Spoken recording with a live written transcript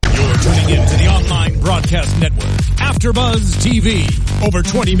broadcast network, AfterBuzz TV. Over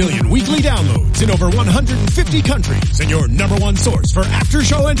 20 million weekly downloads in over 150 countries, and your number one source for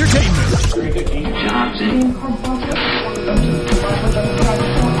after-show entertainment.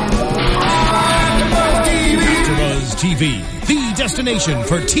 AfterBuzz TV, the destination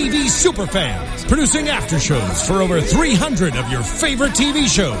for TV superfans, producing aftershows for over 300 of your favorite TV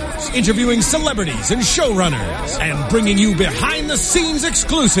shows, interviewing celebrities and showrunners, and bringing you behind-the-scenes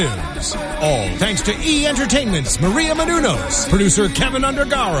exclusives. All thanks to E! Entertainment's Maria Menounos, producer Kevin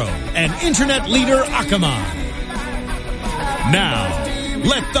Undergaro, and internet leader Akamai. Now,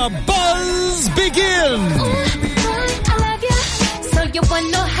 let the buzz begin!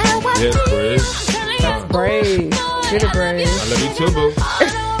 Yes, Brave. That's brave. Get it, brave. I love you too, boo.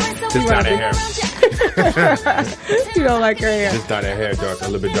 Just dye that hair. You don't like her hair. Just dye that hair dark, a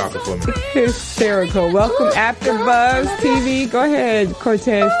little bit darker for me. Hysterical. Welcome After Buzz TV. Go ahead,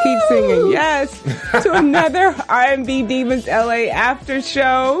 Cortez. Keep singing. Yes. To another R&B Divas LA after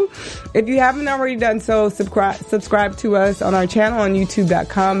show. If you haven't already done so, subscribe to us on our channel on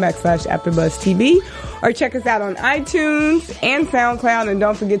youtube.com/AfterBuzzTV. Or check us out on iTunes and SoundCloud. And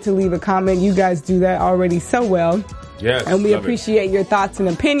don't forget to leave a comment. You guys do that already so well. Yes. And we appreciate your thoughts and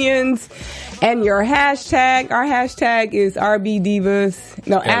opinions and your hashtag. Our hashtag is RBDivas.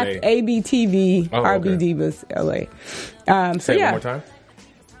 No, at ABTV, oh, RBDivas LA. Say it one more time.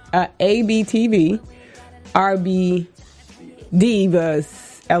 ABTV,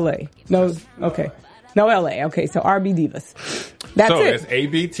 RBDivas LA. No, okay. No, LA. Okay, so RBDivas. That's so it. it's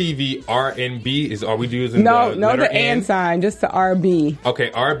ABTV RNB. Are we using no, the no, letter the and sign, just the RB. Okay,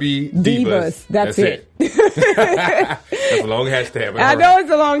 RB Divas. That's it. That's a long hashtag. I know it's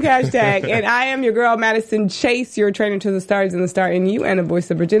a long hashtag. And I am your girl, Madison Chase, your trainer to the stars and the star in you and a voice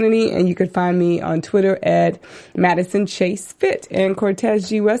of virginity. And you can find me on Twitter at Madison Chase Fit. And Cortez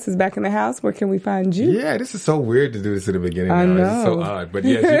G. West is back in the house. Where can we find you? Yeah, this is so weird to do this at the beginning. I know. It's so odd. But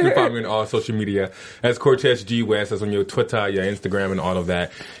yes, you can find me on all social media as Cortez G. West. That's on your Twitter, your Instagram, and all of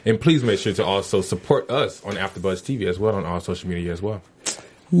that. And please make sure to also support us on AfterBuzz TV as well on all social media as well.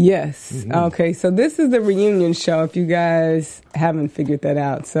 Yes. Mm-hmm. Okay, so this is the reunion show, if you guys haven't figured that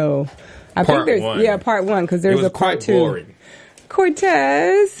out. So I think there's part one, because there's a part two. Boring.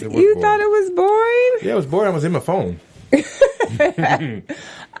 Cortez, you thought it was boring? Yeah, it was boring. I was in my phone. I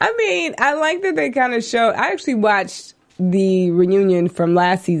mean, I like that they kind of showed. I actually watched the reunion from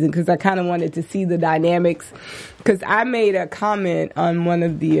last season because I kind of wanted to see the dynamics. Because I made a comment on one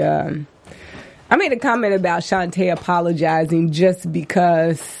of the. I made a comment about Shantae apologizing just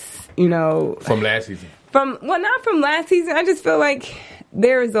because, you know. From last season. Not from last season. I just feel like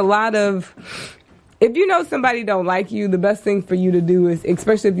there's a lot of. If you know somebody don't like you, the best thing for you to do is,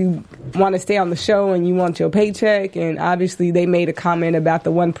 especially if you want to stay on the show and you want your paycheck, and obviously they made a comment about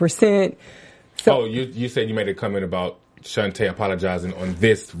the 1%. So, you said you made a comment about Shantae apologizing on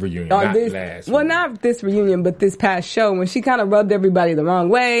this reunion, not last. Well, not this reunion, but this past show when she kind of rubbed everybody the wrong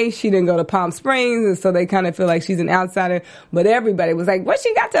way. She didn't go to Palm Springs, and so they kind of feel like she's an outsider. But everybody was like, what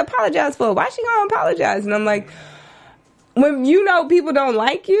she got to apologize for? Why she gonna apologize? And I'm like, when you know people don't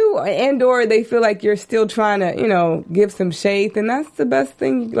like you and or they feel like you're still trying to, you know, give some shade, then that's the best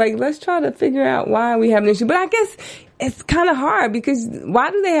thing. Like, let's try to figure out why we have an issue. But I guess it's kind of hard because why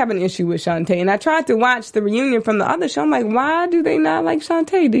do they have an issue with Shantae? And I tried to watch the reunion from the other show. I'm like, why do they not like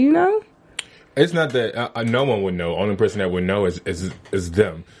Shantae? Do you know? It's not that no one would know. Only person that would know is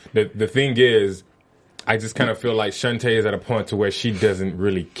them. The thing is, I just kind of feel like Shantae is at a point to where she doesn't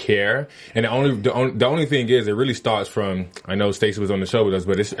really care. And the only thing is, it really starts from, I know Stacey was on the show with us,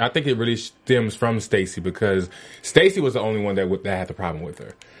 but I think it really stems from Stacey because Stacey was the only one that had the problem with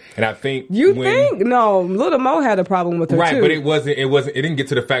her. And I think no, Lil Mo had a problem with her right, too. But it didn't get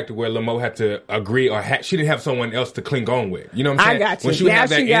to the fact where Lil Mo had to agree or she didn't have someone else to cling on with. You know what I'm saying? I got you. When she have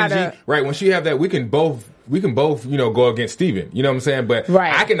that energy, right? When she have that, we can both, you know, go against Steven. You know what I'm saying? But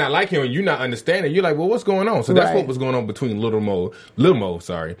I cannot like him and you not understanding. You're like, well, what's going on? So that's what was going on between Lil Mo,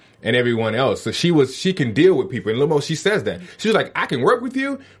 and everyone else. So she can deal with people. And Lil Mo, she says that. She was like, I can work with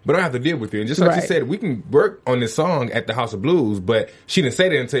you, but I don't have to deal with you. And just like she said, we can work on this song at the House of Blues, but she didn't say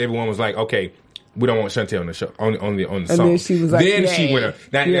that until everyone was like, okay, we don't want Shantae on the show, on the song. And then she was like, she went up.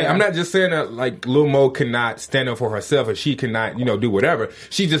 Now, I'm not just saying that like Lil Mo cannot stand up for herself or she cannot, you know, do whatever.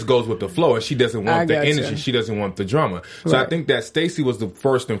 She just goes with the flow and she doesn't want the energy. She doesn't want the drama. So I think that Stacey was the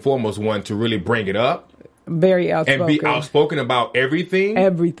first and foremost one to really bring it up. Very outspoken. And be outspoken about everything.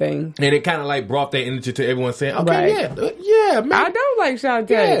 Everything. And it kind of like brought that energy to everyone saying, okay, yeah, man. I don't like Shantae.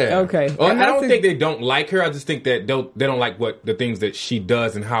 Yeah. Okay. Well, I don't think they don't like her. I just think that they don't like the things that she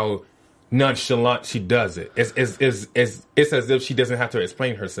does and how nonchalant she does it. It's as if she doesn't have to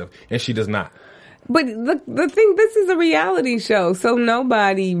explain herself, and she does not. But the thing, this is a reality show, so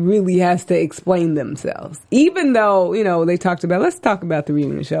nobody really has to explain themselves. Even though, they talked about, let's talk about the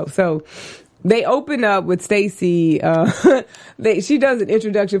reunion show. So they open up with Stacey. She does an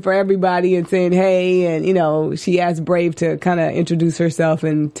introduction for everybody and saying, hey, and, she asked Brave to kind of introduce herself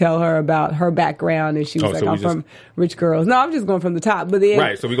and tell her about her background. And she was I'm from rich girls. No, I'm just going from the top. But then,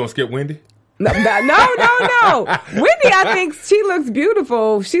 right. So we're going to skip Wendy? No. Wendy, I think she looks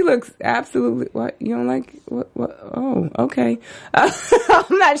beautiful. She looks absolutely, what? You don't like, what? Oh, okay.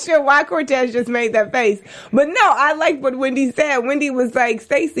 I'm not sure why Cortez just made that face. But no, I like what Wendy said. Wendy was like,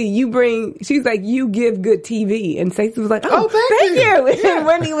 Stacey, she's like, you give good TV. And Stacey was like, oh thank you. Yeah. And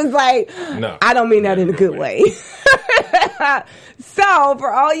Wendy was like, no, I don't mean that in a good way. So,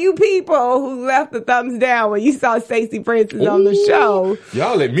 for all you people who left the thumbs down when you saw Stacey Francis on the show.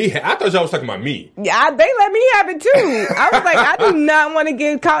 Y'all let me I thought y'all was talking about me. Yeah, they let me have it too. I was like, I do not want to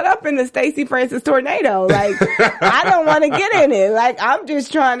get caught up in the Stacey Francis tornado. Like, I don't want to get in it. Like, I'm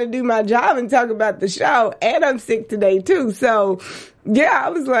just trying to do my job and talk about the show. And I'm sick today too. So, yeah, I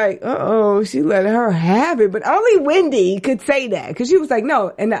was like, she let her have it. But only Wendy could say that. Because she was like,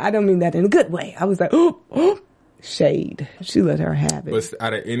 no, and I don't mean that in a good way. I was like, shade. She let her have it. But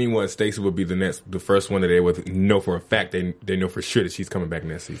out of anyone, Stacey would be the first one that they would know for a fact. They know for sure that she's coming back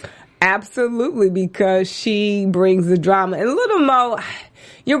next season. Absolutely, because she brings the drama. And Little Mo,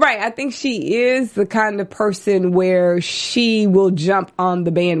 you're right. I think she is the kind of person where she will jump on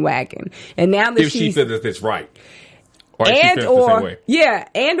the bandwagon. And now that if she feels that it's right. Or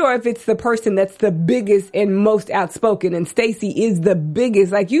if it's the person that's the biggest and most outspoken. And Stacey is the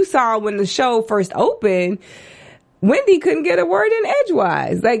biggest. Like you saw when the show first opened, Wendy couldn't get a word in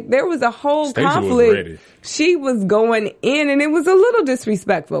edgewise. Like, there was a whole conflict. She was going in, and it was a little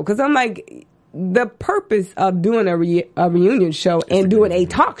disrespectful. Because I'm like, the purpose of doing a reunion show and doing a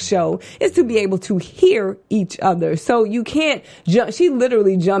talk show is to be able to hear each other. So you can't jump. She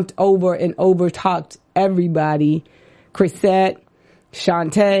literally jumped over and over-talked everybody. Chrisette,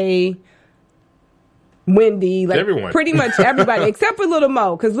 Shantae, Wendy, like everyone. Pretty much everybody, except for Little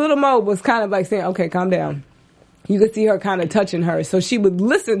Mo. Because Little Mo was kind of like saying, okay, calm down. You could see her kind of touching her. So she would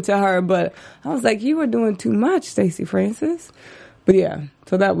listen to her, but I was like, you were doing too much, Stacey Francis. But yeah,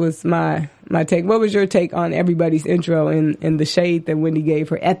 so that was my take. What was your take on everybody's intro and the shade that Wendy gave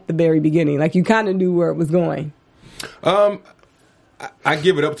her at the very beginning? Like, you kind of knew where it was going. I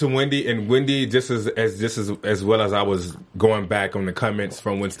give it up to Wendy, and Wendy, just as well as I was going back on the comments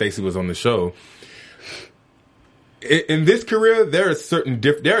from when Stacey was on the show. In this career, there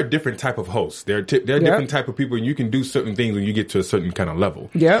are different type of hosts. There are different type of people, and you can do certain things when you get to a certain kind of level.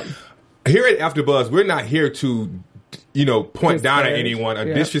 Yep. Here at AfterBuzz, we're not here to, point down at anyone or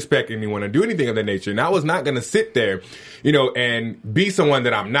disrespect anyone or do anything of that nature. And I was not going to sit there, and be someone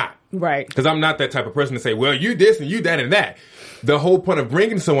that I'm not. Right. Because I'm not that type of person to say, well, you this and you that and that. The whole point of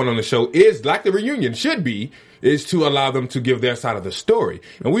bringing someone on the show is, like the reunion should be, is to allow them to give their side of the story.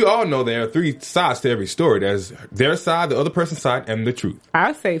 And we all know there are 3 sides to every story. There's their side, the other person's side, and the truth.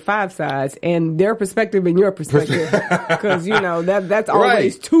 I say 5 sides, and their perspective and your perspective. Because, that's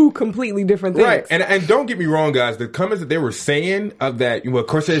always 2 completely different things. Right. And don't get me wrong, guys. The comments that they were saying of that,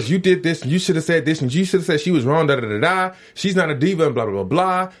 Cortez, you did this, and you should have said this, and you should have said she was wrong, da-da-da-da. She's not a diva, and blah, blah, blah,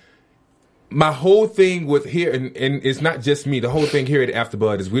 blah. My whole thing with here, and it's not just me, the whole thing here at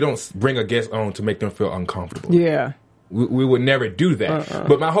AfterBuzz is we don't bring a guest on to make them feel uncomfortable. Yeah. We would never do that.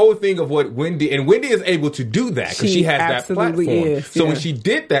 But my whole thing of what Wendy is able to do that because she has that platform. Is, so when she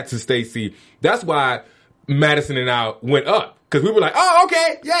did that to Stacey, that's why Madison and I went up. Because we were like, oh,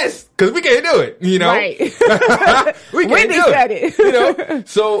 okay, yes, because we can't do it, Right. We can't Wendy do said it.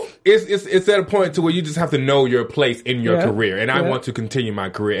 So it's at a point to where you just have to know your place in your career. And I want to continue my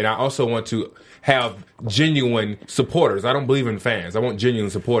career. And I also want to have genuine supporters. I don't believe in fans. I want genuine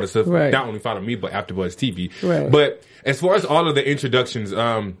supporters to not only follow me, but AfterBuzz TV. Right. But as far as all of the introductions,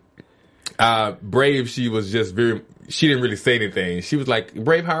 Brave, she was just she didn't really say anything. She was like,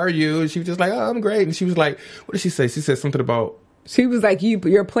 Brave, how are you? And she was just like, oh, I'm great. And she was like, what did she say? She said something about, she was like,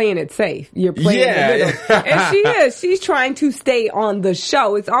 you're playing it safe. You're playing in the middle. And she is. She's trying to stay on the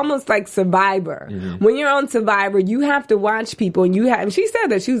show. It's almost like Survivor. Mm-hmm. When you're on Survivor, you have to watch people, and she said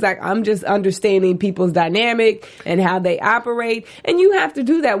that. She was like, I'm just understanding people's dynamic and how they operate. And you have to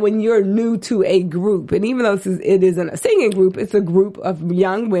do that when you're new to a group. And even though it isn't a singing group, it's a group of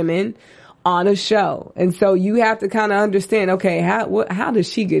young women on a show. And so you have to kind of understand, okay, how does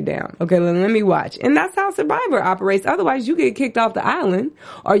she get down? Okay, let me watch. And that's how Survivor operates. Otherwise, you get kicked off the island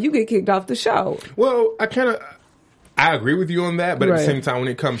or you get kicked off the show. Well, I agree with you on that. But at the same time, when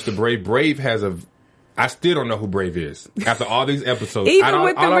it comes to Brave I still don't know who Brave is. After all these episodes, Even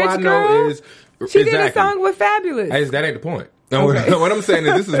with the rich girl? Know is She did a song with Fabulous. That ain't the point. Okay. What I'm saying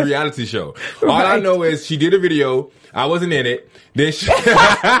is this is a reality show. All I know is she did a video. I wasn't in it. Then she,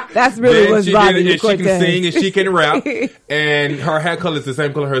 that's really what's bothering you. She can sing and she can rap, and her hair color is the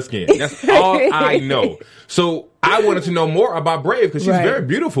same color her skin. That's all I know. So I wanted to know more about Brave because she's very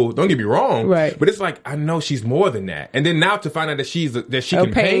beautiful. Don't get me wrong. Right. But it's like I know she's more than that. And then now to find out that she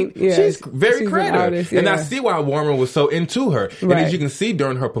can paint, she's very creative. Artist, and I see why Warren was so into her. And as you can see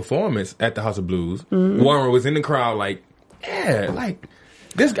during her performance at the House of Blues, Warren was in the crowd like, yeah, like.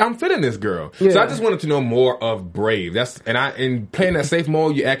 I'm feeling this girl. Yeah. So I just wanted to know more of Brave. And playing that safe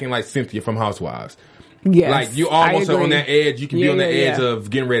mode, you're acting like Cynthia from Housewives. Yes. Like you almost are on that edge. You can be on the edge of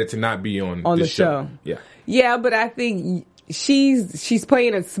getting ready to not be on the show. Yeah. Yeah, but I think she's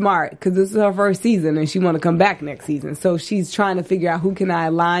playing it smart because this is her first season and she want to come back next season. So she's trying to figure out who can I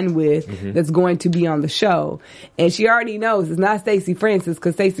align with that's going to be on the show. And she already knows it's not Stacey Francis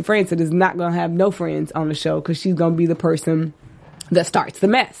because Stacey Francis is not going to have no friends on the show because she's going to be the person that starts the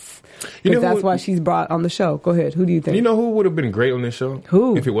mess. That's why she's brought on the show. Go ahead. Who do you think? You know who would have been great on this show?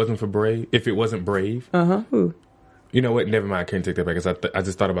 Who? If it wasn't Brave. Who? You know what? Never mind. I can't take that back because I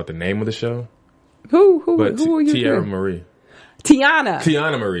just thought about the name of the show. Who are you? Tiara Marie.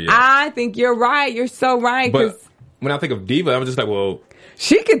 Tiana Marie. Yeah. I think you're right. You're so right. But when I think of diva, I'm just like, well,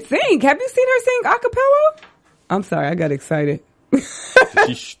 she could sing. Have you seen her sing a cappella? I'm sorry, I got excited.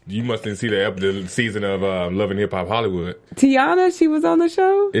 You mustn't see the season of Love and Hip Hop Hollywood. Tiana, she was on the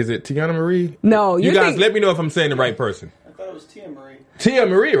show. Is it Tiana Marie? No, you guys let me know if I'm saying the right person. I thought it was Tia Marie. Tia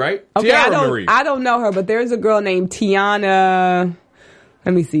Marie, right? Okay, I don't know her, but there's a girl named Tiana.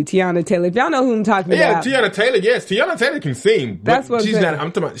 Let me see, Tiana Taylor. If y'all know who I'm talking about. Yeah, Tiana Taylor. Yes, Tiana Taylor can sing. But that's what she's not.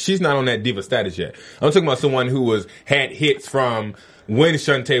 I'm talking about. She's not on that diva status yet. I'm talking about someone who had hits from when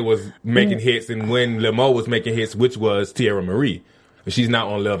Shantae was making hits and when Lemo was making hits, which was Tiara Marie. She's not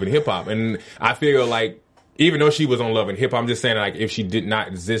on Love and Hip Hop, and I feel like even though she was on Love and Hip Hop, I'm just saying like if she did not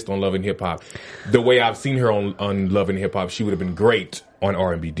exist on Love and Hip Hop, the way I've seen her on Love and Hip Hop, she would have been great on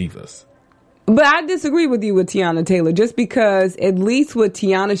R&B Divas. But I disagree with you with Tiana Taylor, just because at least with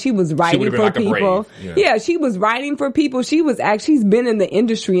Tiana, she was writing for like people. Yeah, she was writing for people. She's been in the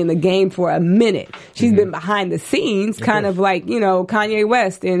industry, in the game for a minute. She's been behind the scenes, kind of like, Kanye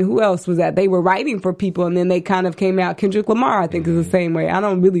West and who else was that? They were writing for people and then they kind of came out. Kendrick Lamar, I think, is the same way. I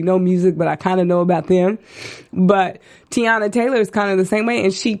don't really know music, but I kind of know about them. But Tiana Taylor is kind of the same way,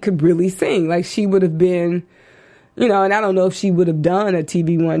 and she could really sing. Like, she would have been... and I don't know if she would have done a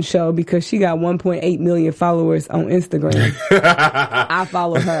TV One show because she got 1.8 million followers on Instagram. I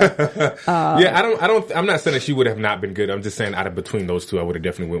follow her. I'm not saying that she would have not been good. I'm just saying out of between those two, I would have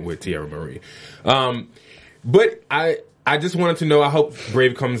definitely went with Tiara Marie. But I just wanted to know, I hope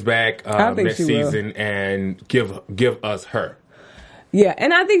Brave comes back next season and give us her. Yeah,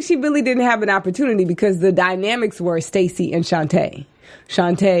 and I think she really didn't have an opportunity because the dynamics were Stacey and Shantae.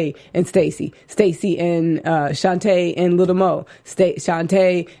 Shantae and Stacey and Shantae and Little Mo,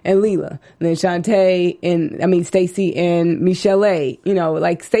 Shantae and Leela, and then Stacey and Michelle A.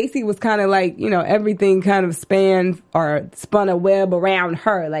 Like Stacey was kind of like, everything kind of spun a web around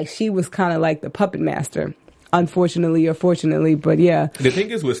her. Like she was kind of like the puppet master, unfortunately or fortunately. But yeah, the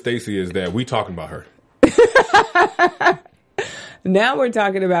thing is with Stacey is that we talking about her. Now we're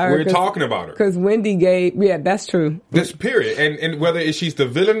talking about her. We're talking about her. Because Wendy gave... Yeah, that's true. This period. And whether she's the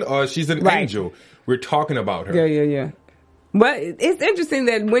villain or she's an angel, we're talking about her. Yeah. But it's interesting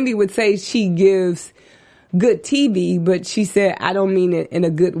that Wendy would say she gives good TV, but she said, I don't mean it in a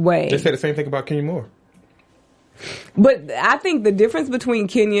good way. They said the same thing about Kenya Moore. But I think the difference between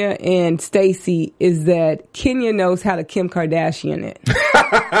Kenya and Stacey is that Kenya knows how to Kim Kardashian it.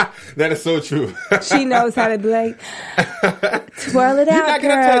 That is so true. She knows how to be like, twirl it out, girl. You're not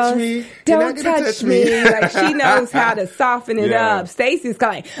gonna touch me. Don't touch me. Like she knows how to soften it up. Stacey's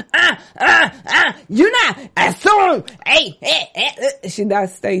kind of like, you're not assume.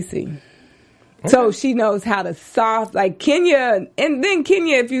 That's Stacey. Okay. So she knows how to like Kenya, and then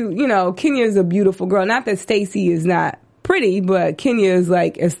Kenya, if Kenya is a beautiful girl. Not that Stacey is not pretty, but Kenya is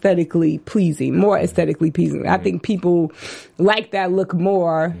like more aesthetically pleasing. I think people like that look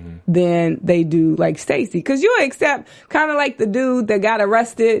more than they do like Stacey. Because you accept kind of like the dude that got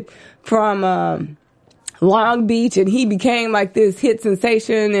arrested from Long Beach, and he became like this hit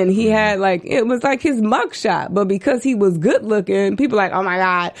sensation, and he had like, it was like his mugshot, but because he was good looking, people like, oh my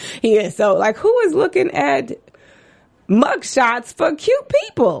God, he is so, like, who is looking at mugshots for cute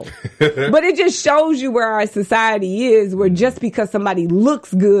people. But it just shows you where our society is, where just because somebody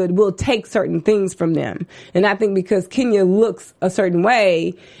looks good, we'll take certain things from them. And I think because Kenya looks a certain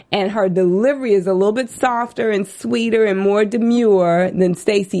way and her delivery is a little bit softer and sweeter and more demure than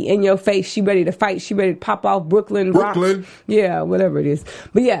Stacey, in your face, she ready to fight, she ready to pop off Brooklyn. Yeah, whatever it is.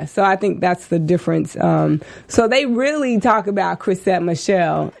 But yeah, so I think that's the difference. So they really talk about Chrisette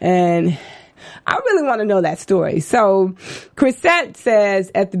Michele, and I really want to know that story. So Chrisette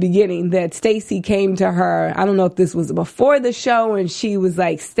says at the beginning that Stacey came to her, I don't know if this was before the show, and she was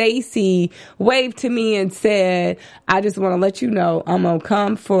like, Stacey waved to me and said, I just want to let you know I'm going to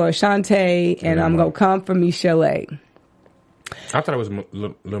come for Shantae and I'm going to come for Michelle A. I thought it was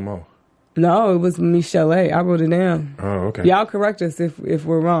Lil Mo. No, it was Michelle A. I wrote it down. Oh, okay. Y'all correct us if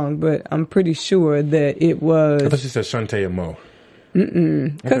we're wrong, but I'm pretty sure that it was. I thought she said Shantae and Mo.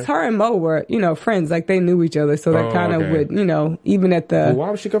 Because her and Mo were, friends. Like, they knew each other. So that kind of would, even at the... Well, why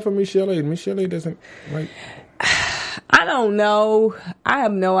would she come from Michelle A? Michelle A doesn't, like... I don't know. I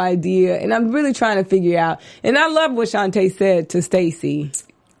have no idea. And I'm really trying to figure out. And I love what Shantae said to Stacey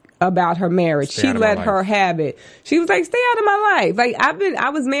about her marriage. She let her have it. She was like, stay out of my life. Like, I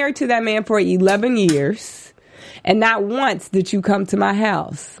was married to that man for 11 years. And not once did you come to my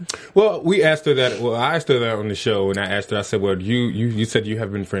house. Well, I asked her that on the show, and I asked her, I said, well, you said you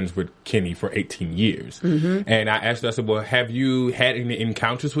have been friends with Kenny for 18 years. Mm-hmm. And I asked her, I said, well, have you had any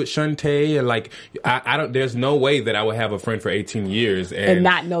encounters with Shantae? And like, I don't, there's no way that I would have a friend for 18 years and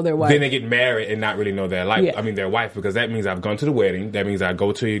not know their wife. Then they get married and not really know their life. Yeah. I mean, their wife, because that means I've gone to the wedding. That means I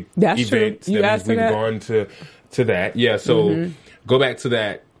go to events. True. You that means we've gone to that. Yeah. So go back to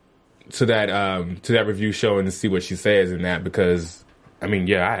that review show and see what she says in that, because I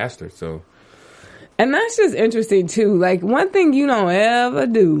asked her. So, and that's just interesting too. Like, one thing you don't ever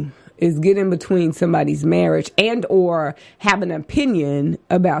do is get in between somebody's marriage and or have an opinion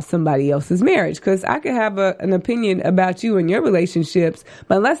about somebody else's marriage. Because I could have an opinion about you and your relationships,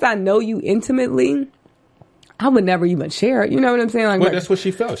 but unless I know you intimately, I would never even share it. You know what I'm saying? Like, well, that's what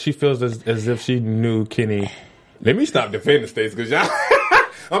she felt. She feels as if she knew Kenny. Let me stop defending Stacey, because y'all.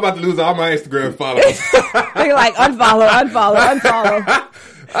 I'm about to lose all my Instagram followers. They're like, unfollow.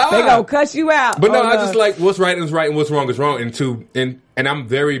 They gonna cut you out. But no, I just like what's right is right and what's wrong is wrong. And I'm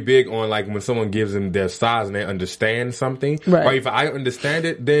very big on, like, when someone gives them their size and they understand something. Right. Or if I understand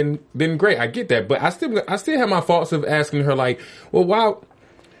it, then great, I get that. But I still have my faults of asking her, like, well,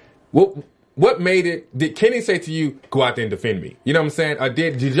 what made it? Did Kenny say to you, go out there and defend me? You know what I'm saying?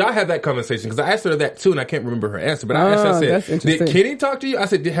 Did y'all have that conversation? Because I asked her that too, and I can't remember her answer. But I asked her, I said, did Kenny talk to you? I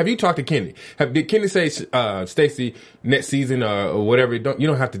said, have you talked to Kenny? Did Kenny say, Stacey, next season or whatever, you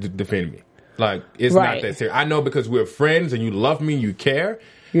don't have to defend me. Like, it's not that serious. I know, because we're friends and you love me, you care.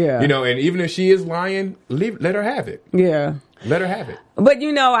 Yeah. And even if she is lying, let her have it. Yeah. Let her have it. But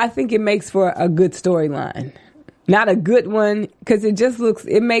I think it makes for a good storyline. Not a good one, because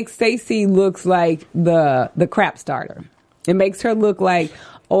it makes Stacey looks like the crap starter. It makes her look like,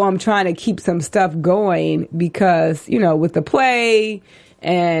 oh, I'm trying to keep some stuff going because, with the play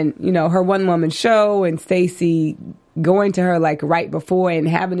and, her one woman show and Stacey going to her like right before and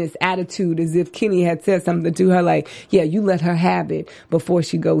having this attitude as if Kenny had said something to her like, yeah, you let her have it before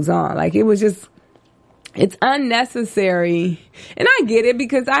she goes on. Like, it was just, it's unnecessary. And I get it,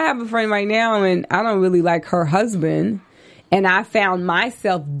 because I have a friend right now and I don't really like her husband. And I found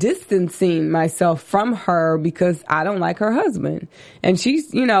myself distancing myself from her because I don't like her husband. And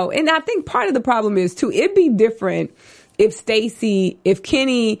she's, and I think part of the problem is too, it'd be different if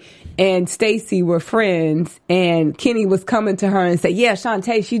Kenny and Stacey were friends and Kenny was coming to her and say, yeah,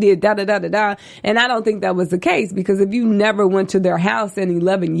 Shantae, she did da da da da da. And I don't think that was the case, because if you never went to their house in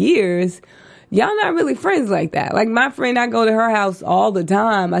 11 years, y'all not really friends like that. Like, my friend, I go to her house all the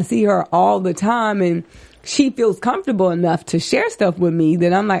time. I see her all the time, and she feels comfortable enough to share stuff with me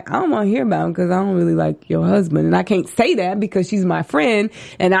that I'm like, I don't want to hear about him because I don't really like your husband. And I can't say that because she's my friend,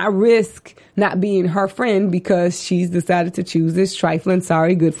 and I risk not being her friend because she's decided to choose this trifling,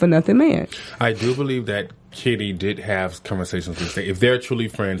 sorry, good-for-nothing man. I do believe that Kenny did have conversations with Stacey. If they're truly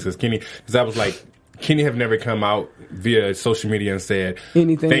friends, because I was like, Kenny have never come out via social media and said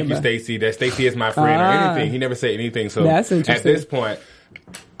anything. Thank you, Stacey. That Stacey is my friend or anything. He never said anything. So that's interesting. At this point,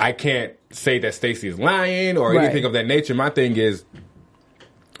 I can't say that Stacey is lying or anything of that nature. My thing is,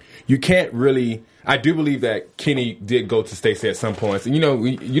 you can't really. I do believe that Kenny did go to Stacey at some points. And,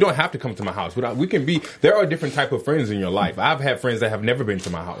 you don't have to come to my house. We can be. There are different type of friends in your life. I've had friends that have never been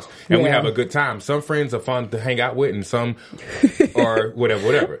to my house, and we have a good time. Some friends are fun to hang out with, and some are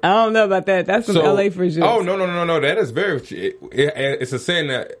whatever. I don't know about that. That's some LA for sure. Oh no! That is very. It's a saying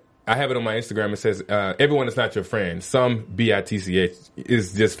that I have it on my Instagram. It says, everyone is not your friend. Some BITCH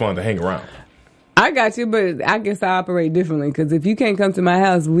is just fun to hang around. I got you, but I guess I operate differently because if you can't come to my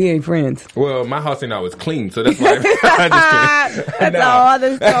house, we ain't friends. Well, my house ain't always clean, so that's why I just can't. That's a whole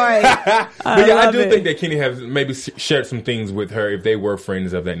other story. But yeah, I do think that Kenny has maybe shared some things with her if they were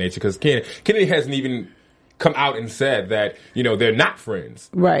friends of that nature, because Kenny hasn't even come out and said that, you know, they're not friends.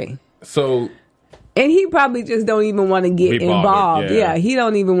 Right. So... And he probably just don't even want to get involved. Yeah, he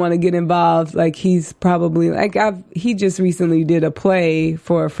don't even want to get involved. Like he's probably like he just recently did a play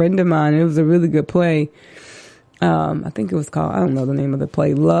for a friend of mine. It was a really good play. I think it was called, I don't know the name of the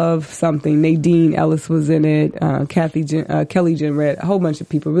play, Love something. Nadine Ellis was in it. Kelly Jenrette, a whole bunch of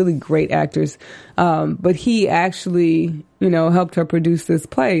people, really great actors. But he actually, you know, helped her produce this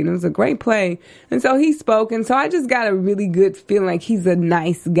play, and it was a great play. And so he spoke, and so I just got a really good feeling like he's a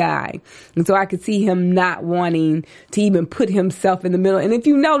nice guy. And so I could see him not wanting to even put himself in the middle. And if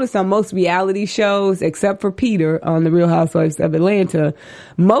you notice on most reality shows, except for Peter on The Real Housewives of Atlanta,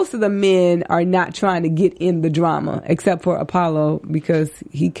 most of the men are not trying to get in the drama, except for Apollo, because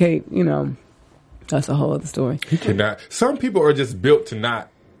he can't, you know, that's a whole other story. He cannot. Some people are just built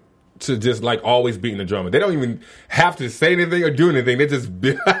to just like always be in the drama. They don't even have to say anything or do anything. They just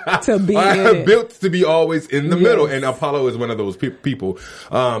built to be always in the middle. And Apollo is one of those people,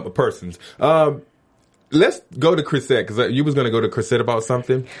 persons. Let's go to Chrisette, because you was going to go to Chrisette about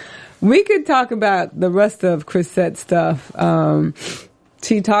something. We could talk about the rest of Chrisette's stuff.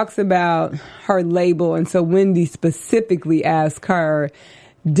 She talks about her label, and so Wendy specifically asked her,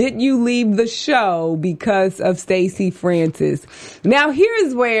 did you leave the show because of Stacey Francis? Now,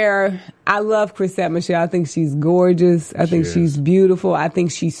 here's where I love Chrisette Michele. I think she's gorgeous. I think she's beautiful. I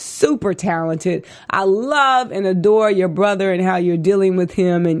think she's super talented. I love and adore your brother and how you're dealing with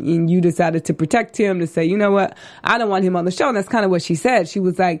him, and you decided to protect him, to say, you know what, I don't want him on the show. And that's kind of what she said. She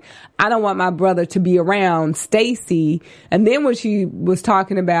was like, I don't want my brother to be around Stacey. And then when she was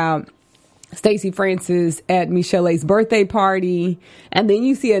talking about Stacey Francis at Michelle's birthday party. And then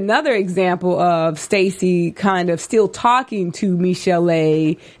you see another example of Stacey kind of still talking to Michelle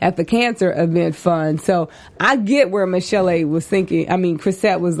at the cancer event fund. So I get where Michelle was thinking. I mean,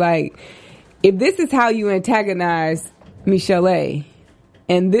 Chrisette was like, if this is how you antagonize Michelle,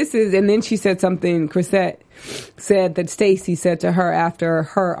 and then she said something, Chrisette said that Stacey said to her after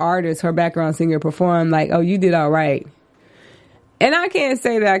her artist, her background singer, performed, like, oh, you did all right. And I can't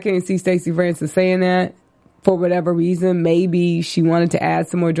say that I can't see Stacey Francis saying that for whatever reason. Maybe she wanted to add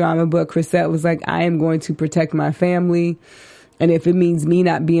some more drama, but Chrisette was like, I am going to protect my family. And if it means me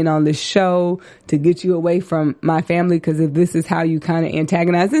not being on this show to get you away from my family, because if this is how you kind of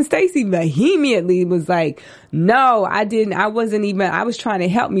antagonize. And Stacey vehemently was like, no, I didn't. I wasn't even, I was trying to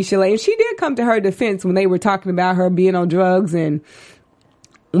help Michelle. And she did come to her defense when they were talking about her being on drugs, and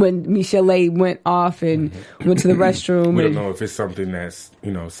when Michelle went off and went to the restroom. We don't know if it's something that's,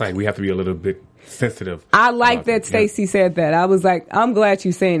 you know, it's like we have to be a little bit sensitive. I like that Stacey said that. I was like, I'm glad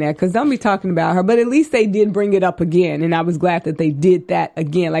you're saying that, because don't be talking about her. But at least they did bring it up again, and I was glad that they did that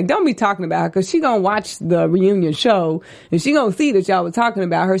again. Like, don't be talking about her, because she gonna watch the reunion show and she gonna see that y'all were talking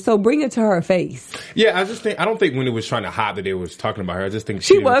about her. So bring it to her face. Yeah, I don't think Wendy was trying to hide that they was talking about her. I just think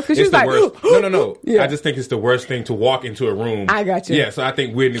she was, because she was like, worst. No. Yeah. I just think it's the worst thing to walk into a room. I got you. Yeah, so I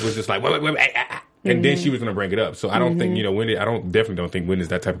think Wendy was just like, wait. And then she was going to bring it up. So I don't think, you know, Wendy, definitely don't think Wendy's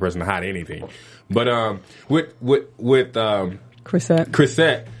that type of person to hide anything. But, with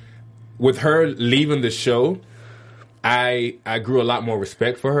Chrisette, with her leaving the show, I grew a lot more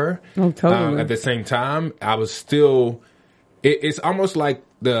respect for her. Oh, totally. At the same time, I was still, it's almost like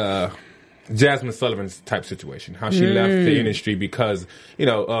the Jasmine Sullivan's type situation, how she left the industry because, you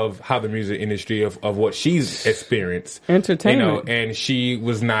know, of how the music industry, of what she's experienced. Entertainment. You know, and she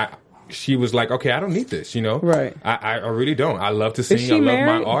was like, okay, I don't need this, you know? Right. I really don't. I love to sing. Is she I love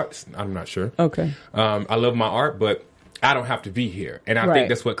married? my art. I'm not sure. Okay. I love my art, but I don't have to be here. And I think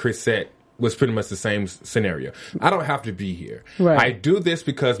that's what Chris said was pretty much the same scenario. I don't have to be here. Right. I do this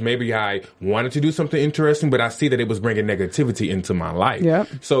because maybe I wanted to do something interesting, but I see that it was bringing negativity into my life. Yep.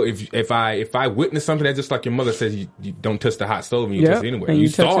 So if I witness something that, just like your mother says, you don't touch the hot stove and you touch it anyway. And you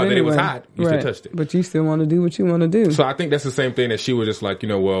saw that it was hot, you still touched it. But you still want to do what you want to do. So I think that's the same thing that she was just like, you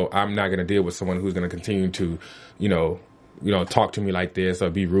know, well, I'm not going to deal with someone who's going to continue to, you know, talk to me like this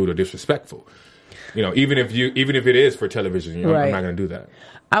or be rude or disrespectful. You know, even if it is for television, you know, I'm not going to do that.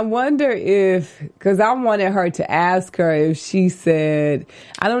 I wonder if, because I wanted her to ask her if she said,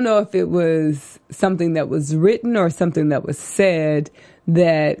 I don't know if it was something that was written or something that was said,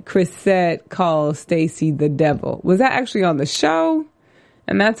 that Chrisette called Stacey the devil. Was that actually on the show?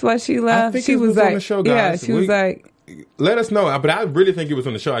 And that's why she left? I think she was like, on the show, guys. Yeah, she was like, let us know. But I really think it was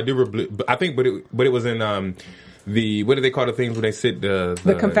on the show. I it was in what do they call the things when they sit the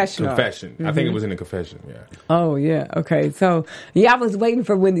confession? Mm-hmm. I think it was in the confession. Yeah. Oh yeah. Okay. So I was waiting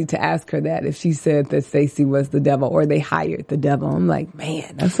for Wendy to ask her that if she said that Stacey was the devil or they hired the devil. I'm like,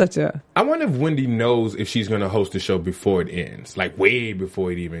 man, that's such a. I wonder if Wendy knows if she's going to host the show before it ends, like way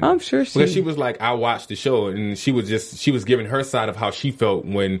before it even. I'm sure because she was like, I watched the show, and she was giving her side of how she felt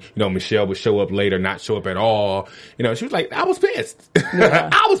when Michelle would show up later, not show up at all. She was like, I was pissed.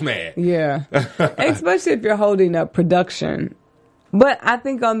 Yeah. I was mad. Yeah. Especially if you're holding up production. But I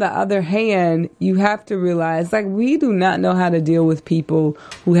think on the other hand, you have to realize, like, we do not know how to deal with people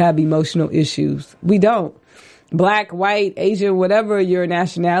who have emotional issues. We don't. Black, white, Asian, whatever your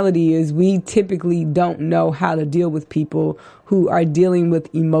nationality is, we typically don't know how to deal with people who are dealing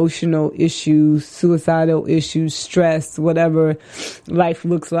with emotional issues, suicidal issues, stress, whatever life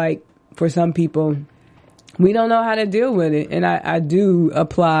looks like for some people. We don't know how to deal with it. And I do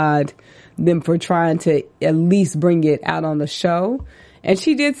applaud them for trying to at least bring it out on the show. And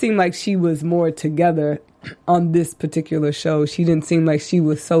she did seem like she was more together on this particular show. She didn't seem like she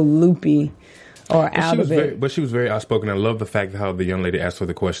was so loopy or out of it. But she was very outspoken. I love the fact how the young lady asked her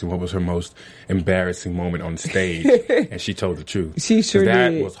the question, what was her most embarrassing moment on stage? And she told the truth. She sure did.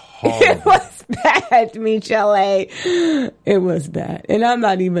 That was horrible. It was bad, Michelle. It was bad. And I'm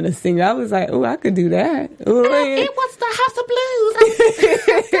not even a singer. I was like, oh, I could do that. Ooh, it was the House of Blues.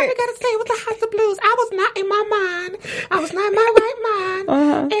 I gotta say, it was the House of Blues. I was not in my mind. I was not in my right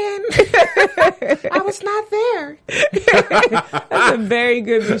mind. And I was not there. That's a very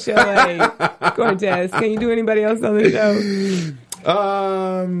good Michelle Cortez. Can you do anybody else on the show?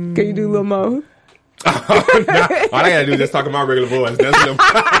 Can you do Lil Mo? All I gotta do is just talk in my regular voice.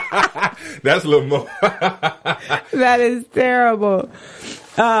 That's Lil Mo. That is terrible.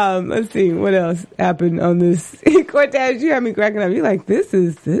 Let's see what else happened on this. Cortez, you had me cracking up. You're like, this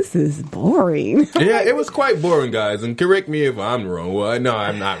is boring. Yeah, it was quite boring, guys. And correct me if I'm wrong. Well, no,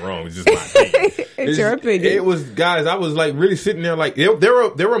 I'm not wrong. It's just my opinion. It's your opinion. It was, guys. I was like really sitting there, like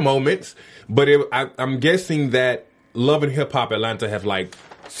there were moments, but I'm guessing that Love and Hip Hop Atlanta have like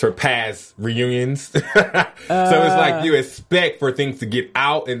surpass reunions. So it's like you expect for things to get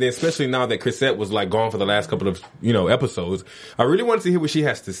out, and then especially now that Chrisette was like gone for the last couple of episodes, I really wanted to hear what she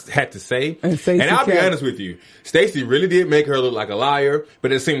had to say. And I'll be honest with you, Stacey really did make her look like a liar,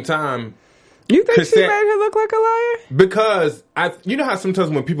 but at the same time, you think Chrisette, she made her look like a liar? Because you know how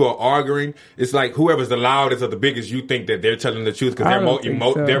sometimes when people are arguing, it's like whoever's the loudest or the biggest, you think that they're telling the truth because they're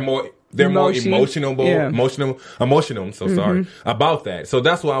more emotional. I'm so sorry about that. So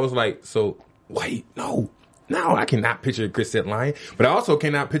that's why I was like, wait, no, I cannot picture Chrisette lying, but I also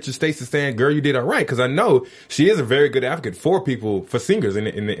cannot picture Stacey saying, "Girl, you did all right," because I know she is a very good advocate for singers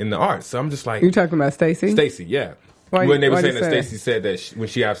in the arts. So I'm just like, you talking about Stacey? Stacey, yeah. When they were saying that Stacey said that when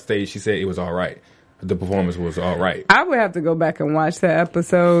she off stage, she said it was all right. The performance was all right. I would have to go back and watch that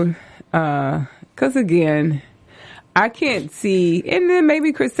episode because again, I can't see, and then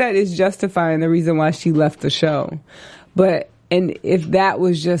maybe Chrisette is justifying the reason why she left the show. And if that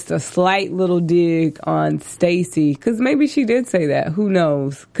was just a slight little dig on Stacey, because maybe she did say that, who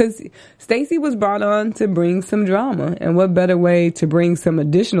knows? Because Stacey was brought on to bring some drama, and what better way to bring some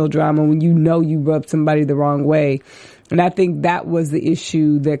additional drama when you know you rubbed somebody the wrong way? And I think that was the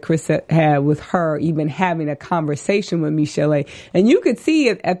issue that Chrisette had with her even having a conversation with Michelle. And you could see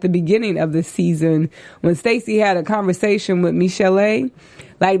it at the beginning of the season when Stacey had a conversation with Michelle.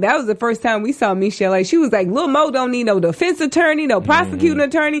 Like, that was the first time we saw Michelle. She was like, Lil Mo don't need no defense attorney, no prosecuting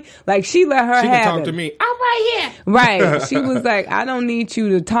attorney. Like, she let her have it. She can talk to me. I'm right here. Right. She was like, I don't need you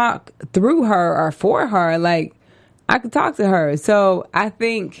to talk through her or for her. Like, I could talk to her. So I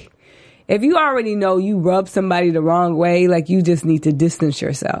think if you already know you rub somebody the wrong way, like, you just need to distance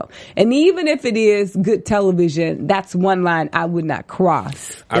yourself. And even if it is good television, that's one line I would not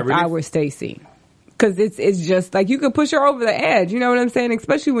cross if I were Stacey. Because it's just like you could push her over the edge. You know what I'm saying?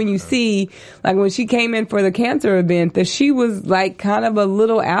 Especially when you see, like, when she came in for the cancer event, that she was like kind of a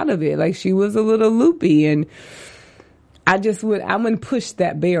little out of it. Like, she was a little loopy. And I wouldn't push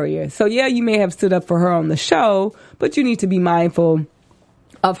that barrier. So yeah, you may have stood up for her on the show, but you need to be mindful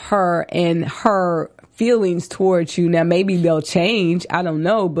of her and her feelings towards you. Now, maybe they'll change. I don't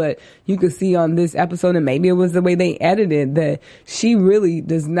know, but you could see on this episode, and maybe it was the way they edited, that she really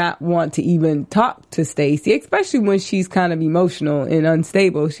does not want to even talk to Stacey, especially when she's kind of emotional and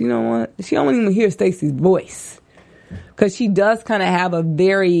unstable. She don't even hear Stacey's voice. because she does kind of have a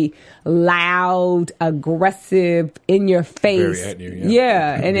very loud, aggressive, in your face. Very at you,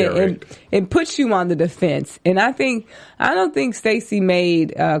 yeah. And it puts you on the defense. And I don't think Stacey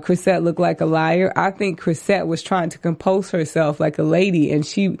made Chrisette look like a liar. I think Chrisette was trying to compose herself like a lady, and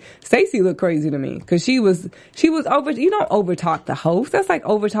Stacey looked crazy to me because she was over. You don't overtalk the host. That's like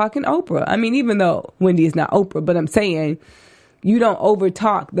overtalking Oprah. I mean, even though Wendy is not Oprah, but I'm saying you don't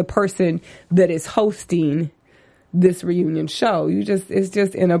overtalk the person that is hosting this reunion show. It's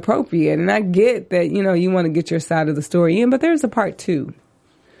just inappropriate. And I get that, you want to get your side of the story in, but there's a part 2.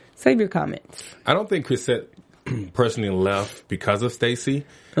 Save your comments. I don't think Chrisette personally left because of Stacey.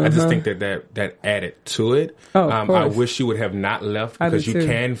 I just think that added to it. I wish she would have not left because you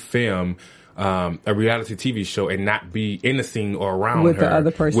can film a reality TV show and not be in the scene or around with her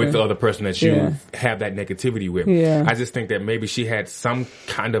the other person that you have that negativity with. Yeah. I just think that maybe she had some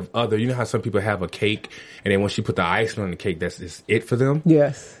kind of other, you know how some people have a cake and then when she put the icing on the cake, that's just it for them.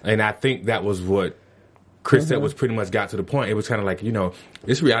 Yes. And I think that was what Chrisette was pretty much got to the point. It was kind of like,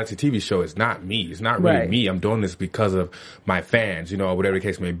 this reality TV show is not me. It's not really me. I'm doing this because of my fans, or whatever the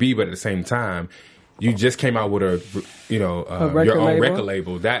case may be. But at the same time, you just came out with your own record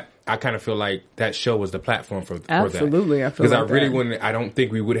label. That I kind of feel like that show was the platform for that. Absolutely, I feel because I really wouldn't. I don't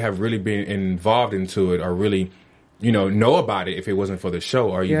think we would have really been involved into it or really, know about it if it wasn't for the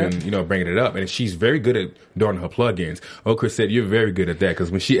show or even bringing it up. And she's very good at doing her plug-ins. Chrisette, you're very good at that because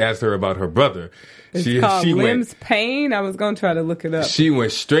when she asked her about her brother, she Limbs Pain. I was going to try to look it up. She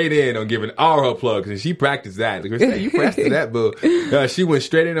went straight in on giving all her plugs, and she practiced that. Chrisette, you practiced that, but she went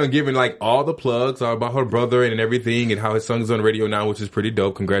straight in on giving like all the plugs about her brother and everything, and how his son's on the radio now, which is pretty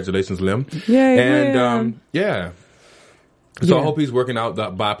dope. Congratulations, Lim. Yeah. So I hope he's working out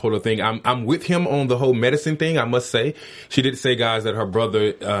the bipolar thing. I'm with him on the whole medicine thing. I must say, she did say, guys, that her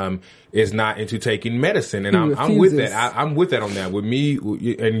brother is not into taking medicine, and I'm with that. I'm with that on that. With me,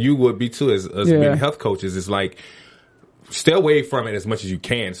 and you would be too, as being health coaches. It's like stay away from it as much as you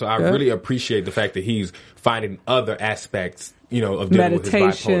can. So I really appreciate the fact that he's finding other aspects, of dealing with his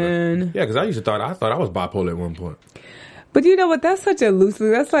bipolar. Yeah, because I thought I was bipolar at one point. But you know what? That's such a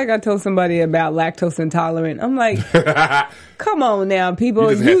that's like I told somebody about lactose intolerant. I'm like, come on now,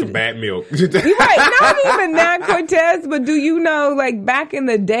 people. You just had some bad milk. You're right. Not even that, Cortez. But do you know, like back in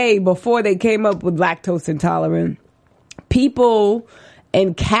the day before they came up with lactose intolerant, people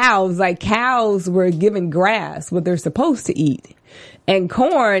and cows were given grass, what they're supposed to eat. And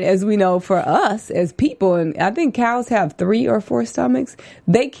corn, as we know, for us as people, and I think cows have 3 or 4 stomachs,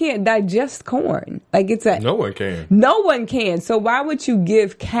 they can't digest corn. Like no one can. No one can. So why would you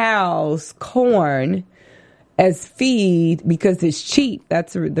give cows corn as feed? Because it's cheap.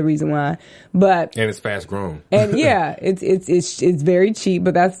 That's the reason why. And it's fast grown. And it's very cheap,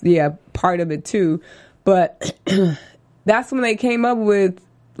 but that's part of it too. But that's when they came up with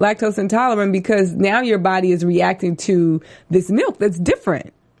lactose intolerant, because now your body is reacting to this milk that's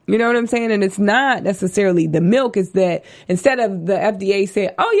different. You know what I'm saying? And it's not necessarily the milk. It's that instead of the FDA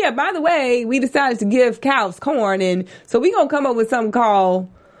saying, oh yeah, by the way, we decided to give cows corn, and so we're going to come up with something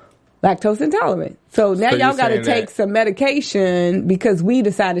called lactose intolerant. So now y'all got to take some medication because we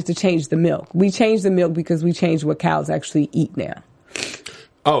decided to change the milk. We changed the milk because we changed what cows actually eat now.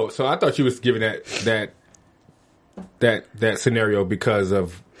 Oh, so I thought you was giving that scenario because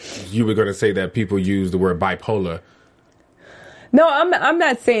of you were going to say that people use the word bipolar. No, I'm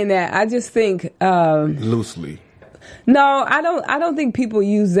not saying that. I just think loosely. No, I don't think people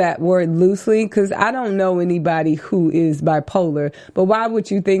use that word loosely because I don't know anybody who is bipolar. But why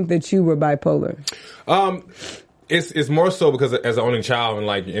would you think that you were bipolar? It's more so because as an only child,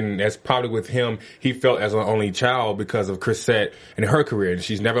 and that's probably with him, he felt as an only child because of Chrisette and her career. And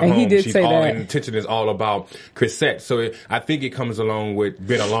she's never home. He did she's say all that. and attention is all about Chrisette. So I think it comes along with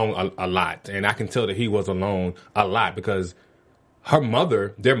being alone a lot. And I can tell that he was alone a lot because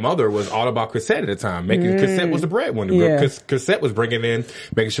their mother was all about Chrisette at the time. Chrisette was the breadwinner. Yeah. Chrisette was bringing in,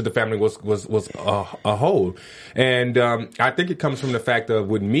 making sure the family was a whole. And I think it comes from the fact of,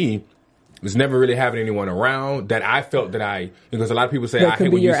 with me, was never really having anyone around that I felt because a lot of people say I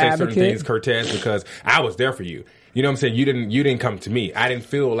hate when you say certain things, Cortez, because I was there for you. You know what I'm saying? You didn't come to me. I didn't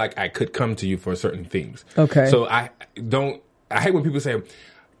feel like I could come to you for certain things. Okay. So I hate when people say,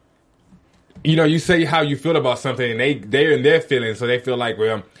 you say how you feel about something and they're in their feelings, so they feel like,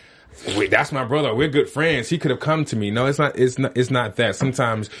 well, that's my brother. We're good friends. He could have come to me. No, it's not that.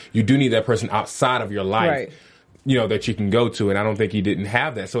 Sometimes you do need that person outside of your life. Right. that you can go to, and I don't think he didn't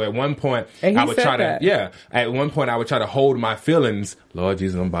have that. So at one point, I would try to hold my feelings. Lord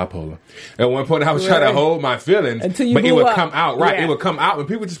Jesus, I'm bipolar. At one point, I would try to hold my feelings, but it would come out, right? Yeah. It would come out, and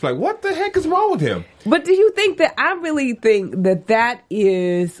people would just be like, what the heck is wrong with him? But do you think that, I really think that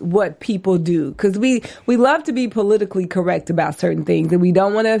is what people do? Because we love to be politically correct about certain things, and we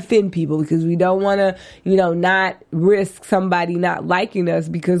don't want to offend people because we don't want to, not risk somebody not liking us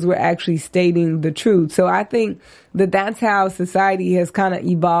because we're actually stating the truth. So I think that's how society has kind of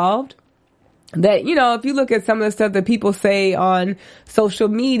evolved. That, if you look at some of the stuff that people say on social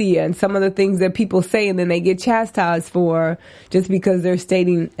media and some of the things that people say and then they get chastised for just because they're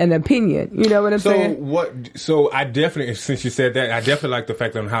stating an opinion. You know what I'm saying? So I definitely, since you said that, I definitely like the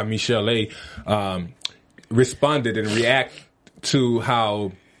fact on how Michel'le responded and react to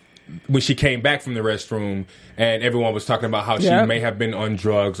how when she came back from the restroom and everyone was talking about how she may have been on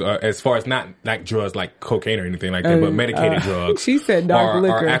drugs, as far as not like drugs like cocaine or anything like that, but medicated drugs. She said dark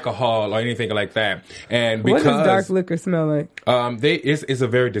liquor. Or alcohol or anything like that. And because, what does dark liquor smell like? It's a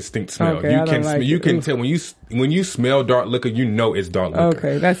very distinct smell. Okay, you can tell when you smell dark liquor, it's dark liquor.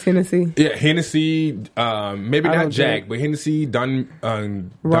 Okay, that's Hennessy. Yeah, Hennessy, maybe not Jack, but Hennessy, Don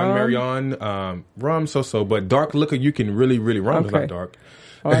Marion, rum, but dark liquor you can really rum is not dark.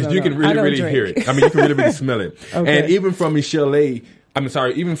 You can really hear it. I mean, you can really smell it. Okay. And even from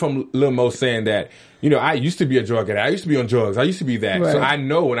even from Lil Mo saying that, I used to be a drug addict. I used to be on drugs. I used to be that. Right. So I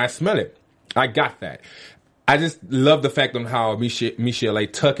know when I smell it, I got that. I just love the fact on how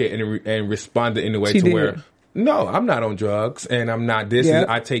Michel'le took it and responded in a way where, no, I'm not on drugs, and I'm not this. Yep.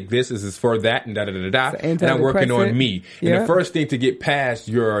 I take this as for that, and and I'm working on me. Yep. And the first thing to get past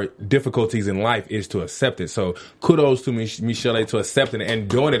your difficulties in life is to accept it. So kudos to Michel'le to accept it and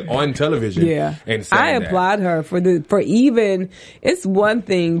doing it on television. Yeah, and I applaud her for even. It's one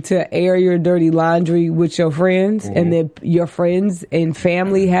thing to air your dirty laundry with your friends, and then your friends and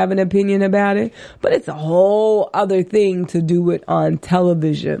family have an opinion about it, but it's a whole other thing to do it on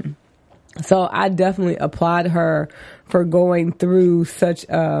television. So I definitely applaud her for going through such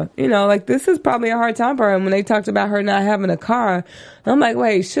this is probably a hard time for her. And when they talked about her not having a car, I'm like,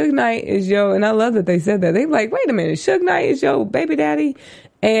 wait, Suge Knight is and I love that they said that. They were like, wait a minute, Suge Knight is your baby daddy?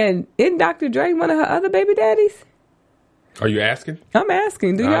 And isn't Dr. Dre one of her other baby daddies? Are you asking? I'm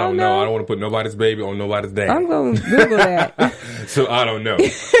asking. Do y'all know? I don't know. I don't want to put nobody's baby on nobody's dad. I'm going to Google that. So I don't know.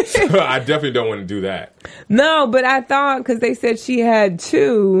 So I definitely don't want to do that. No, but I thought, because they said she had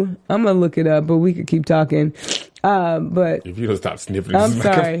two. I'm going to look it up, but we could keep talking. But if you don't stop sniffing, I'm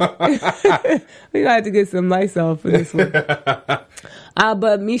sorry. We're going to have to get some Lysol for this one.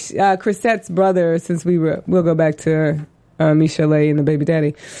 But Chrisette's brother, since we'll go back to Michel'le and the baby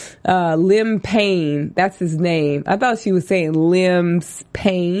daddy. Lim Payne, that's his name. I thought she was saying Lim's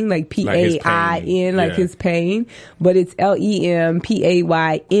Pain, like Pain, like his pain, but it's LEMPAYNE,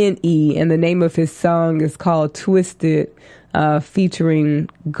 and the name of his song is called Twisted,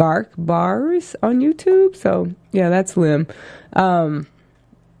 featuring Gark Bars on YouTube. So yeah, that's Lim. So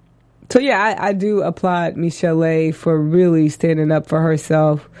yeah, I do applaud Michel'le for really standing up for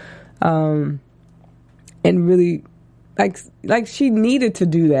herself, and really, like she needed to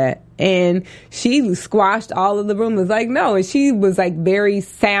do that, and she squashed all of the rumors. Like, no, and she was like very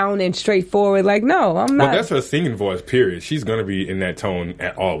sound and straightforward. Like, no, I'm not. Well, that's her singing voice. Period. She's gonna be in that tone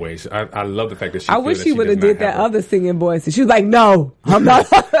always. I love the fact that she. I wish she would have did that other singing voice. She was like, no, I'm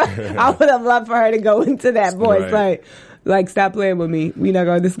not. I would have loved for her to go into that voice. Right. Like, stop playing with me. We not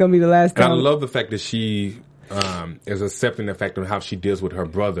going. This is gonna be the last time. And I love the fact that she is accepting the fact of how she deals with her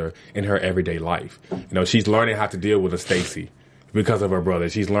brother in her everyday life. She's learning how to deal with a Stacey because of her brother.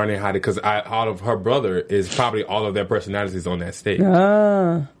 She's learning how to, because all of her brother is probably all of their personalities on that stage. You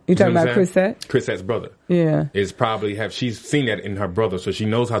talking about Chrisette? Chrisette's brother. Yeah. Is probably she's seen that in her brother, so she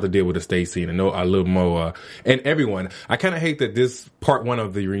knows how to deal with a Stacey and a little more, and everyone. I kind of hate that this part one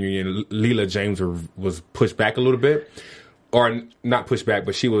of the reunion, Leela James was pushed back a little bit, or not pushed back,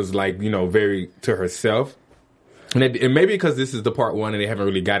 but she was like, very to herself. And maybe because this is the part one and they haven't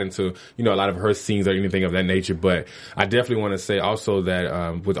really got into, a lot of her scenes or anything of that nature. But I definitely want to say also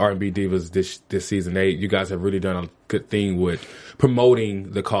that with R&B Divas this season 8, you guys have really done a good thing with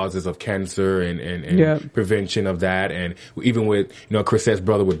promoting the causes of cancer and prevention of that. And even with, Chrisette's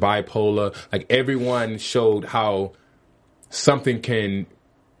brother with bipolar, like everyone showed how something can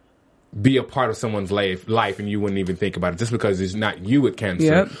be a part of someone's life and you wouldn't even think about it. Just because it's not you with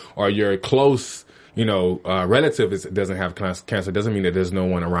cancer or your close relative doesn't have cancer doesn't mean that there's no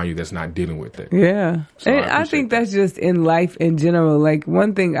one around you that's not dealing with it. Yeah. So and I think that's just in life in general. Like,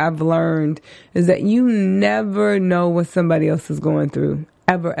 one thing I've learned is that you never know what somebody else is going through.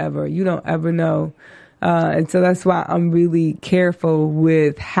 Ever. You don't ever know. And so that's why I'm really careful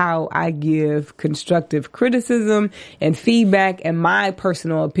with how I give constructive criticism and feedback and my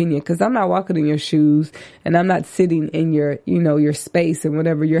personal opinion, because I'm not walking in your shoes and I'm not sitting in your, your space and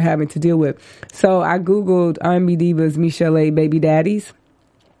whatever you're having to deal with. So I Googled R&B divas Michel'le baby daddies,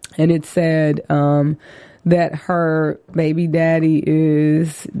 and it said that her baby daddy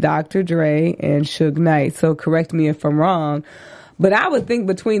is Dr. Dre and Suge Knight. So correct me if I'm wrong. But I would think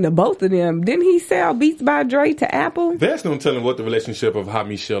between the both of them, didn't he sell Beats by Dre to Apple? There's no telling what the relationship of how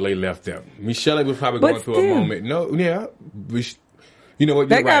Michel'le left them. Michel'le was probably going through a moment. No, yeah. You know what?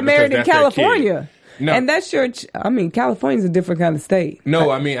 They got married in California. No. And that's California's a different kind of state. No,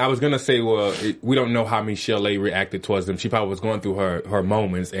 I was going to say, we don't know how Michel'le reacted towards them. She probably was going through her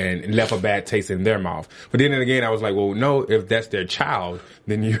moments and left a bad taste in their mouth. But then again, I was like, well, no, if that's their child,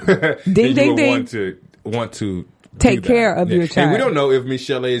 then you, want to take care of your child. And we don't know if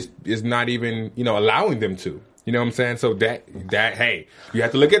Michel'le is not even, allowing them to. You know what I'm saying? So that hey, you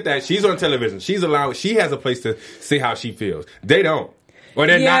have to look at that. She's on television. She has a place to say how she feels. They don't. Or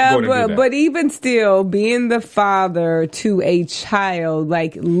they're not going to do that. But even still, being the father to a child,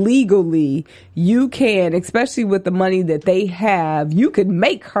 like legally, you can, especially with the money that they have, you could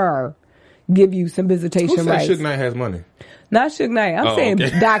make her give you some visitation rights. Who said Suge Knight has money? Not Suge Knight. I'm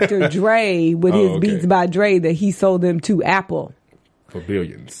saying Dr. Dre with his Beats by Dre that he sold them to Apple. For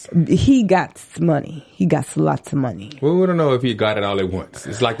billions. He got money. He got lots of money. Well, we don't know if he got it all at once.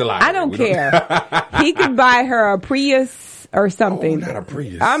 It's like the lottery. I don't care. He could buy her a Prius or something. Oh, not a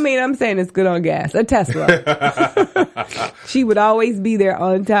Prius. I'm saying it's good on gas. A Tesla. She would always be there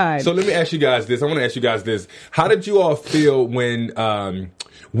on time. So let me ask you guys this. I want to ask you guys this. How did you all feel when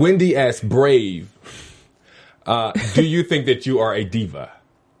Wendy asked Brave, do you think that you are a diva?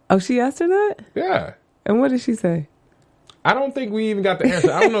 Oh, she asked her that? Yeah. And what did she say? I don't think we even got the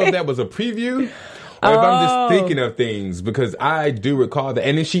answer. I don't know if that was a preview or if I'm just thinking of things, because I do recall that.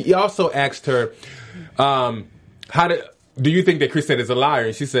 And then she also asked her, do you think that Chrisette is a liar?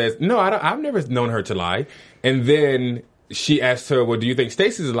 And she says, no, I've never known her to lie. And then she asked her, well, do you think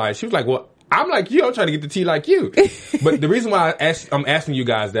Stacey's a liar? She was like, well, I'm like you. I'm trying to get the tea like you. But the reason why I'm asking you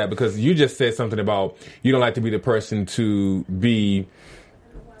guys that, because you just said something about you don't like to be the person to be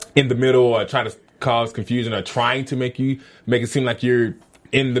in the middle or try to cause confusion or trying to make it seem like you're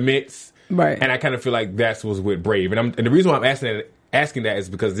in the midst. Right. And I kind of feel like that was with Brave. And the reason why I'm asking that is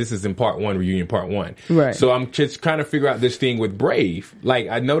because this is in part one, reunion part one. Right. So I'm just trying to figure out this thing with Brave. Like,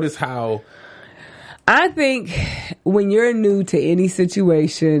 I noticed how... I think when you're new to any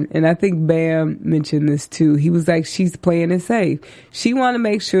situation, and I think Bam mentioned this too, he was like, she's playing it safe. She want to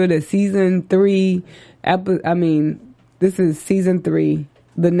make sure that season 3, this is season 3,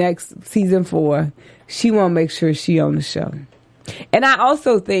 the next season 4, she want to make sure she on the show. And I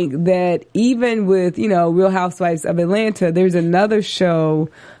also think that even with, Real Housewives of Atlanta, there's another show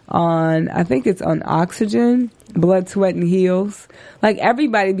on, I think it's on Oxygen, Blood, Sweat, and Heels. Like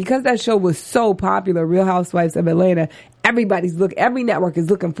everybody, because that show was so popular, Real Housewives of Atlanta, every network is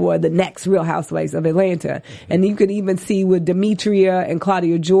looking for the next Real Housewives of Atlanta. And you could even see with Demetria and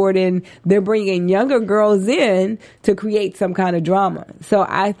Claudia Jordan, they're bringing younger girls in to create some kind of drama. So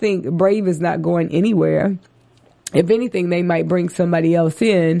I think Brave is not going anywhere. If anything, they might bring somebody else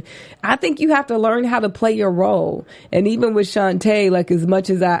in. I think you have to learn how to play your role. And even with Shantae, like as much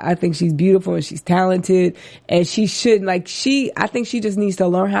as I think she's beautiful and she's talented and she should, I think she just needs to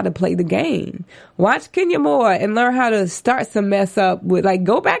learn how to play the game. Watch Kenya Moore and learn how to start some mess up with,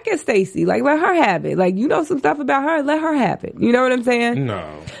 go back at Stacey. Let her have it. Some stuff about her, let her have it. You know what I'm saying?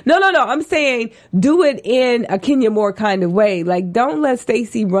 No. I'm saying do it in a Kenya Moore kind of way. Don't let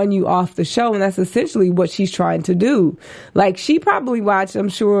Stacey run you off the show. And that's essentially what she's trying to do. She probably watched, I'm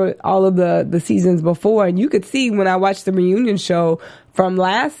sure, all of the seasons before. And you could see when I watched the reunion show from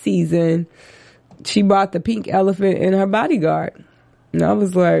last season, she brought the pink elephant in her bodyguard. And I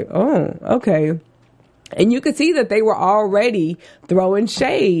was like, oh, okay. And you could see that they were already throwing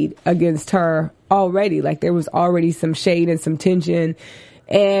shade against her already. There was already some shade and some tension.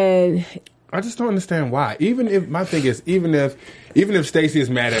 And I just don't understand why. Even if Stacey is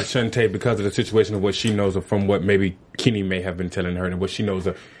mad at Shantae because of the situation of what she knows from what maybe Kenny may have been telling her and what she knows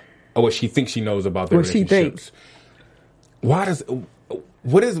or what she thinks she knows about their relationships. What is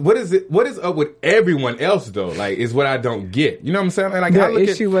up with everyone else though? Is what I don't get. You know what I'm saying? The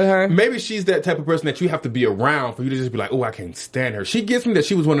issue with her. Maybe she's that type of person that you have to be around for you to just be like, oh, I can't stand her. She gets me that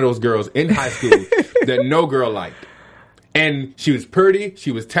she was one of those girls in high school that no girl liked. And she was pretty,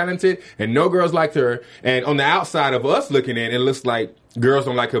 she was talented, and no girls liked her. And on the outside of us looking in, it looks like girls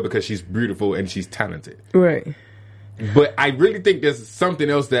don't like her because she's beautiful and she's talented. Right. But I really think there's something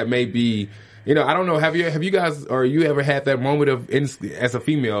else that may be I don't know. Have you guys, or you ever had that moment of as a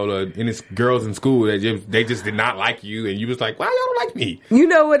female in this girls in school that they just did not like you, and you was like, why y'all don't like me? You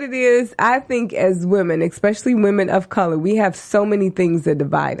know what it is? I think as women, especially women of color, we have so many things that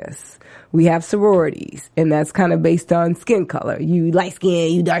divide us. We have sororities, and that's kind of based on skin color. You light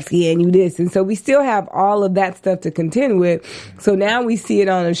skin, you dark skin, you this. And so we still have all of that stuff to contend with. So now we see it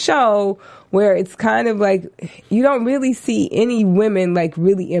on a show where it's kind of like you don't really see any women like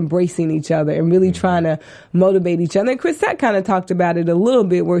really embracing each other and really trying to motivate each other. And Chrisette kind of talked about it a little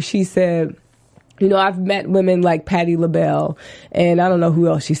bit where she said, I've met women like Patti LaBelle, and I don't know who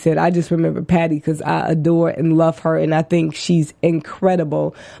else she said. I just remember Patti because I adore and love her, and I think she's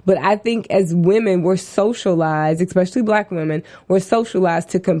incredible. But I think as women, we're socialized, especially black women, we're socialized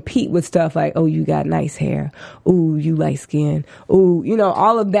to compete with stuff like, oh, you got nice hair. Ooh, you light skin. Ooh,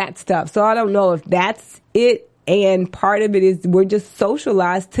 all of that stuff. So I don't know if that's it. And part of it is we're just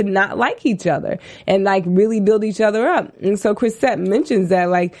socialized to not like each other and like really build each other up. And so Chrisette mentions that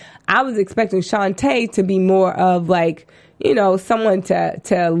like I was expecting Shantae to be more of like, someone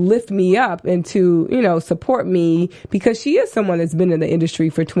to lift me up and to, support me because she is someone that's been in the industry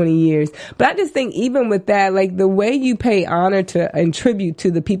for 20 years. But I just think even with that, like the way you pay honor to and tribute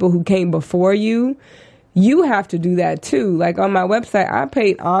to the people who came before you, you have to do that too. Like on my website, I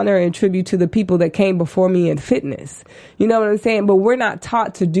paid honor and tribute to the people that came before me in fitness. You know what I'm saying? But we're not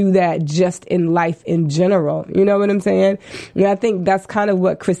taught to do that just in life in general. You know what I'm saying? And I think that's kind of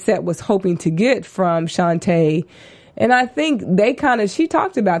what Chrisette was hoping to get from Shantae. And I think she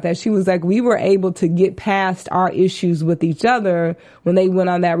talked about that. She was like, we were able to get past our issues with each other when they went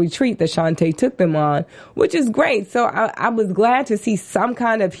on that retreat that Shantae took them on, which is great. So I was glad to see some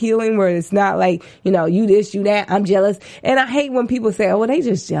kind of healing where it's not like, you this, you that, I'm jealous. And I hate when people say, oh, well, they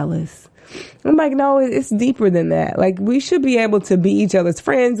just jealous. I'm like, no, it's deeper than that. Like, we should be able to be each other's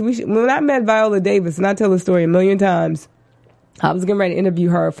friends. When I met Viola Davis, and I tell the story a million times, I was getting ready to interview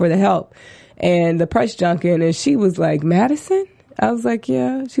her for The Help. And the press junket, and she was like, Madison? I was like,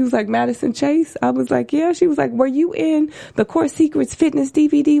 yeah. She was like, Madison Chase? I was like, yeah. She was like, were you in the Core Secrets Fitness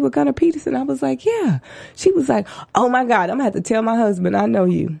DVD with Gunnar Peterson? I was like, yeah. She was like, oh my God, I'm gonna have to tell my husband I know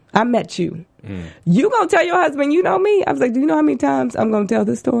you. I met you. You gonna tell your husband you know me? I was like, do you know how many times I'm gonna tell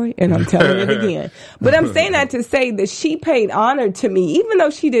this story? And I'm telling it again. But I'm saying that to say that she paid honor to me, even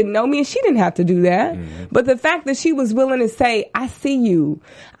though she didn't know me, and she didn't have to do that. But the fact that she was willing to say, I see you.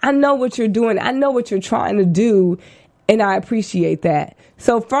 I know what you're doing. I know what you're trying to do. And I appreciate that.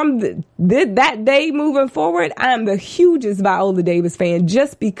 So from that day moving forward, I am the hugest Viola Davis fan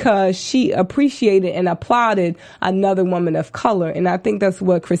just because she appreciated and applauded another woman of color. And I think that's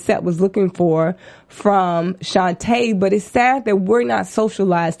what Chrisette was looking for from Shantae. But it's sad that we're not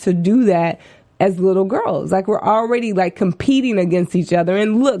socialized to do that as little girls. Like, we're already like competing against each other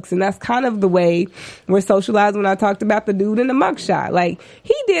in looks. And that's kind of the way we're socialized. When I talked about the dude in the mugshot, like,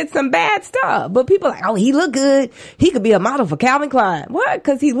 he did some bad stuff, but people are like, oh, he look good. He could be a model for Calvin Klein. What?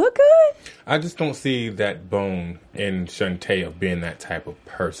 Cause he look good? I just don't see that bone in Shantae of being that type of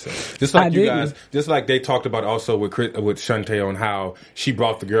person. Just like just like they talked about also with Shantae on how she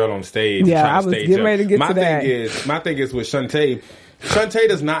brought the girl on stage. Yeah, I was getting ready to get to that. My thing is with Shantae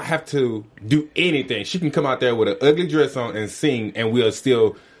does not have to do anything. She can come out there with an ugly dress on and sing, and we'll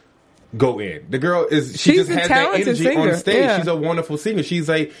still go in. The girl she just has that energy singer on stage. Yeah. She's a wonderful singer.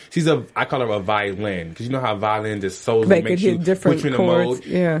 I call her a violin, because you know how violin just so makes you put you in a mode.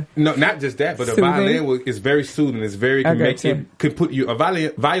 Yeah. No, not just that, but soothing. A violin is very soothing. It's very violin can put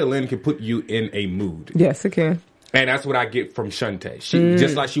you in a mood. Yes, it can. And that's what I get from Shantae. She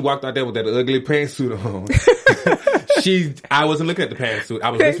just like she walked out there with that ugly pantsuit on. I wasn't looking at the pantsuit. I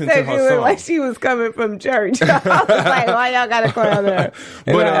was listening to her song. Like she was coming from church. I was like, why y'all gotta clown her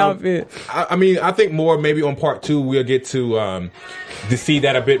in that outfit? I mean, I think more maybe on part 2 we'll get to see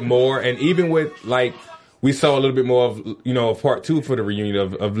that a bit more, and even with like. We saw a little bit more of, part 2 for the reunion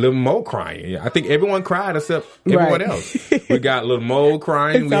of Lil Mo crying. I think everyone cried except everyone else. We got Lil Mo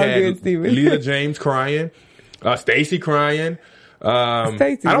crying. We had Lila James crying. Stacey crying. I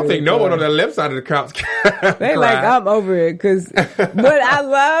don't think no one on the left side of the couch They like, I'm over it. But I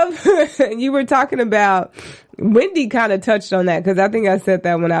love, you were talking about, Wendy kind of touched on that, because I think I said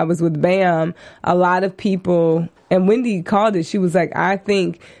that when I was with Bam. A lot of people, and Wendy called it, she was like, I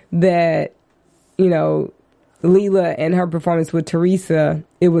think that, Leela and her performance with Teresa,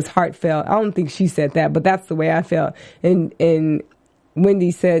 it was heartfelt. I don't think she said that, but that's the way I felt. And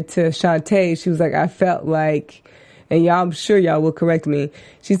Wendy said to Shantae, she was like, I felt like, and I'm sure y'all will correct me.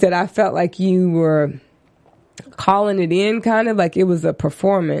 She said, I felt like you were calling it in, kind of like it was a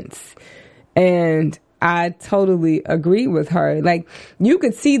performance. And I totally agree with her. Like, you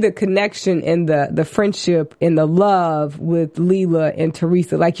could see the connection in the friendship and the love with Leela and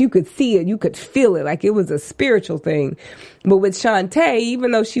Teresa. Like, you could see it. You could feel it. Like, it was a spiritual thing. But with Shantae,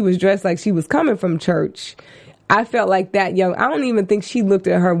 even though she was dressed like she was coming from church, I felt like that young. I don't even think she looked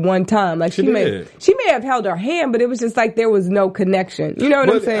at her one time. Like, she may have held her hand, but it was just like there was no connection. You know what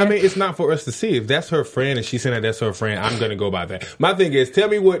I'm saying? I mean, it's not for us to see. If that's her friend and she's saying that that's her friend, I'm going to go by that. My thing is, tell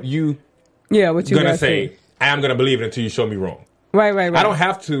me what you going to say. I'm going to believe it until you show me wrong. Right. I don't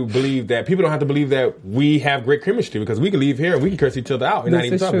have to believe that. People don't have to believe that we have great chemistry, because we can leave here and we can curse each other out and not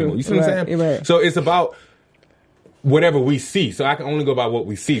even talk anymore. You see what I'm saying? Right. So it's about whatever we see. So I can only go by what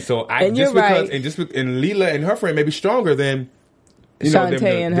we see. So and Leela and her friend may be stronger than Shantae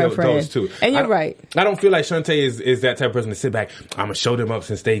and her friend. Those two. And you're right. I don't feel like Shantae is that type of person to sit back. I'm gonna show them up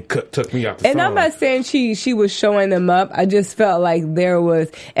since they took me off the song. And I'm not saying she was showing them up. I just felt like there was,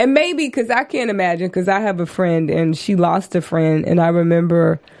 and maybe because I can't imagine, because I have a friend and she lost a friend, and I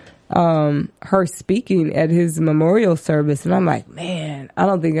remember her speaking at his memorial service, and I'm like, man, I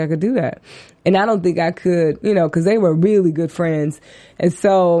don't think I could do that. And I don't think I could, because they were really good friends. And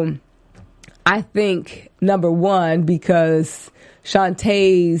so I think, number one, because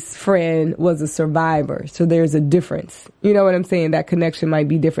Shantae's friend was a survivor, so there's a difference. You know what I'm saying? That connection might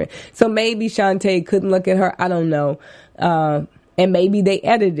be different. So maybe Shantae couldn't look at her. I don't know. And maybe they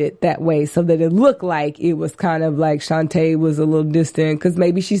edited it that way so that it looked like it was kind of like Shantae was a little distant, because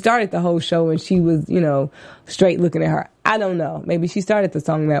maybe she started the whole show and she was, straight looking at her. I don't know. Maybe she started the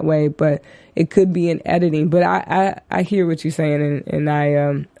song that way, but it could be in editing. But I hear what you're saying, and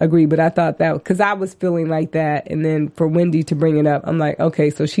I agree. But I thought that, because I was feeling like that, and then for Wendy to bring it up, I'm like, okay,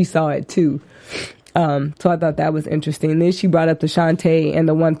 so she saw it too. So I thought that was interesting. And then she brought up the Shantae and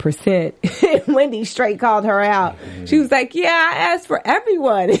the 1%. Wendy straight called her out. She was like, yeah, I asked for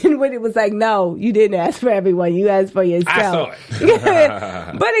everyone. And Wendy was like, no, you didn't ask for everyone. You asked for yourself. I saw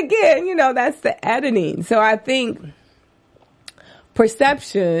it. But again, that's the editing. So I think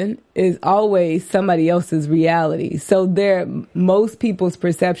perception is always somebody else's reality. So they're most people's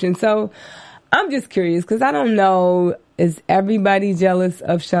perception. So I'm just curious, because I don't know, is everybody jealous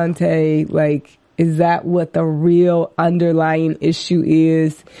of Shantae? Like, is that what the real underlying issue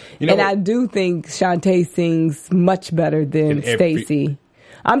is? And I do think Shantae sings much better than Stacey.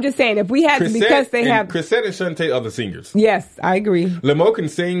 I'm just saying, if we had to, because they have... Chrisette and Shantae are the singers. Yes, I agree. Lamo can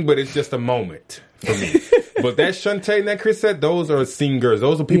sing, but it's just a moment for me. But that Shantae and that Chrisette, those are singers.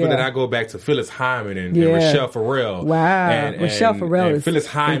 Those are people that I go back to. Phyllis Hyman and Rochelle Farrell. Wow. Rochelle Farrell is Phyllis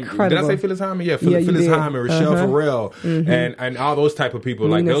Hyman. incredible. Did I say Phyllis Hyman? Yeah, Phyllis Hyman, Rochelle Farrell, and all those type of people.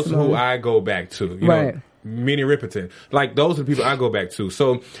 Like, those are who I go back to. You know, Minnie Riperton. Like, those are the people I go back to.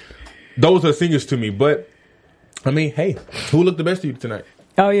 So those are singers to me. But, I mean, hey, who looked the best to you tonight?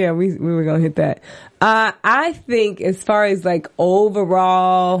 Oh yeah, we were gonna hit that. I think, as far as like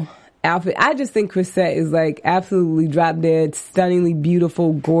overall outfit, I just think Chrisette is like absolutely drop dead, stunningly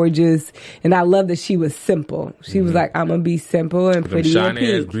beautiful, gorgeous, and I love that she was simple. She was like, I'm gonna be simple and pretty and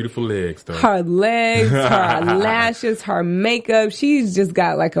pink. Beautiful legs, though. Her legs, her lashes, her makeup. She's just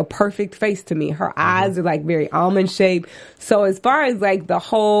got like a perfect face to me. Her eyes are like very almond shaped. So as far as like the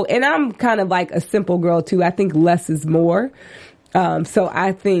whole, and I'm kind of like a simple girl too. I think less is more. So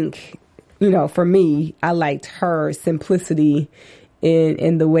I think, for me, I liked her simplicity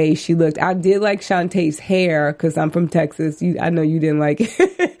in the way she looked. I did like Shantae's hair, because I'm from Texas. I know you didn't like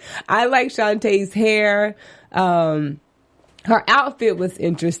it. I like Shantae's hair. Her outfit was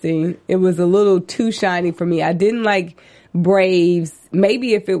interesting. It was a little too shiny for me. I didn't like braves.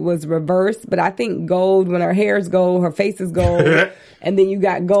 Maybe if it was reversed, but I think gold, when her hair is gold, her face is gold, and then you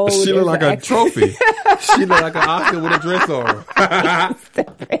got gold. She looked like a trophy. She looked like an Oscar with a dress on.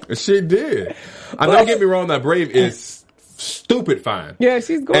 She did. Don't get me wrong, that brave is stupid fine. Yeah,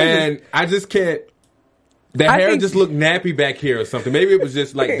 she's gorgeous. And I just can't. The hair just looked nappy back here or something. Maybe it was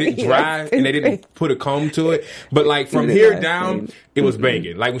just like didn't dry and they didn't put a comb to it. But like from here down, it was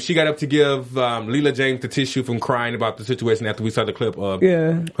banging. Like when she got up to give Leela James the tissue from crying about the situation after we saw the clip of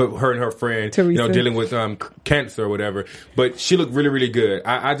her and her friend, Teresa, dealing with cancer or whatever. But she looked really, really good.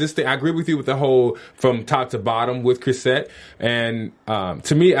 I just think I agree with you with the whole from top to bottom with Chrisette. And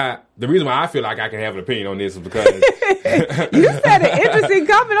to me, the reason why I feel like I can have an opinion on this is because you said an interesting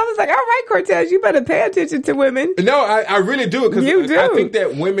comment. I was like, all right, Cortez, you better pay attention to women. No, I really do, because I think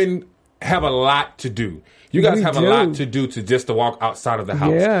that women have a lot to do. You guys have a lot to do to walk outside of the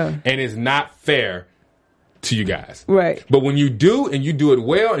house. Yeah. And it's not fair to you guys. Right. But when you do, and you do it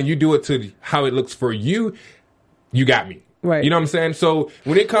well, and you do it to how it looks for you, you got me. Right. You know what I'm saying? So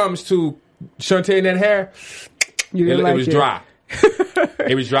when it comes to Shantae and that hair, it was dry.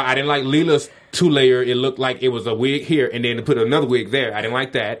 It was dry. I didn't like Leela's 2-layer. It looked like it was a wig here and then to put another wig there. I didn't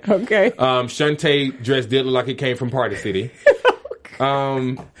like that. Okay. Shantae dress did look like it came from Party City.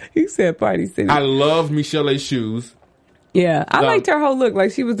 You said Party City. I love Michelle's shoes. Yeah, I liked her whole look.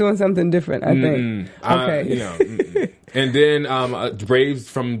 Like she was doing something different, I think. Okay. And then Braves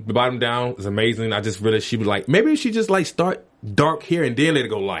from the bottom down was amazing. I just realized she would like, maybe she just like start dark hair and then let it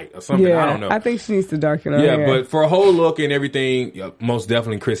go light or something. Yeah, I don't know. I think she needs to darken her hair. But for a whole look and everything, most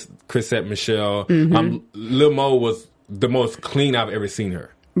definitely Chrisette Michele. Lil Mo was the most clean I've ever seen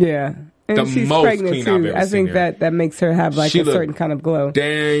her. Yeah. And she's pregnant too. I think that makes her have like a certain kind of glow.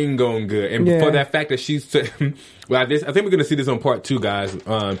 Dang going good. And for that fact that she's, well, I think we're going to see this on part 2, guys.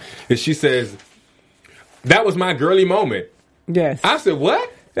 Is she says, that was my girly moment. Yes. I said,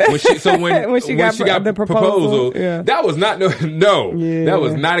 what? When she got the proposal, that was not that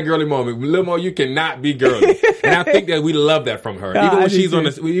was not a girly moment. Lil Mo, you cannot be girly, and I think that we love that from her. Even when she's on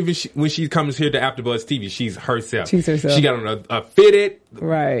when she comes here to AfterBuzz TV, she's herself. She's herself. She got on a fitted,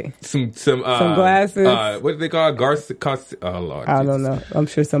 right? Some glasses. What do they call it? Oh Lord, I don't know. I'm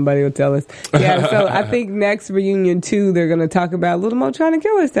sure somebody will tell us. Yeah, so I think next reunion 2, they're going to talk about Lil Mo trying to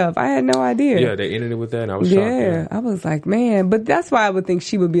kill herself. I had no idea. Yeah, they ended it with that, and I was shocked. Yeah, I was like, man, but that's why I would think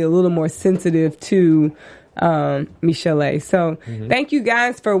she would be a little more sensitive to Michelle. So thank you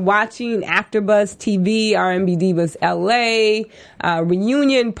guys for watching AfterBuzz TV, R&B Divas LA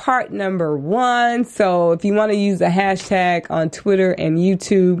reunion part number 1. So if you want to use the hashtag on Twitter and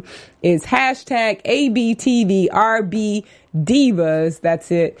YouTube, it's hashtag ABTVRB Divas.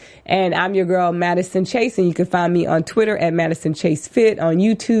 That's it. And I'm your girl, Madison Chase, and you can find me on Twitter at Madison Chase Fit, on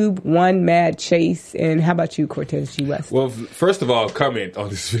YouTube, One Mad Chase. And how about you, Cortez G. West? Well, first of all, comment on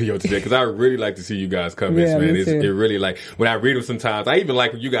this video today, because I really like to see you guys comments, man. It really, like, when I read them sometimes, I even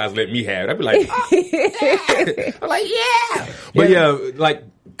like when you guys let me have it. I'd be like, oh, yeah. I'm like, yeah. But like,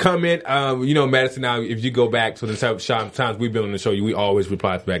 comment, Madison, now, if you go back to the times we've been on the show, we always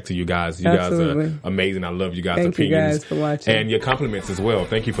reply back to you guys. You Absolutely. Guys are amazing. I love you guys' opinions. Thank you guys for watching. And your compliments as well.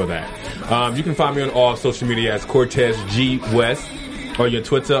 Thank you for that. You can find me on all social media as Cortez G. West, on your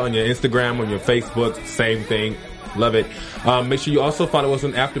Twitter, on your Instagram, on your Facebook, same thing. Love it. Make sure you also follow us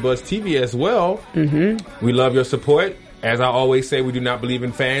on AfterBuzz TV as well. We love your support. As I always say, we do not believe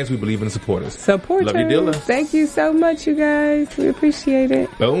in fans. We believe in supporters. Supporters. Love you, dealer. Thank you so much, you guys. We appreciate it.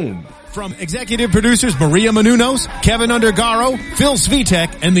 Boom. From executive producers Maria Menounos, Kevin Undergaro, Phil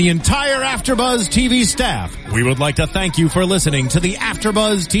Svitek, and the entire AfterBuzz TV staff, we would like to thank you for listening to the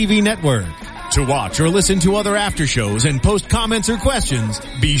AfterBuzz TV network. To watch or listen to other after shows and post comments or questions,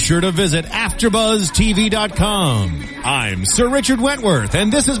 be sure to visit AfterBuzzTV.com. I'm Sir Richard Wentworth,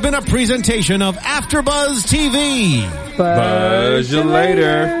 and this has been a presentation of AfterBuzz TV. Buzz you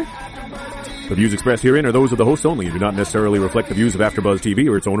later. The views expressed herein are those of the hosts only and do not necessarily reflect the views of AfterBuzz TV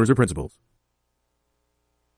or its owners or principals.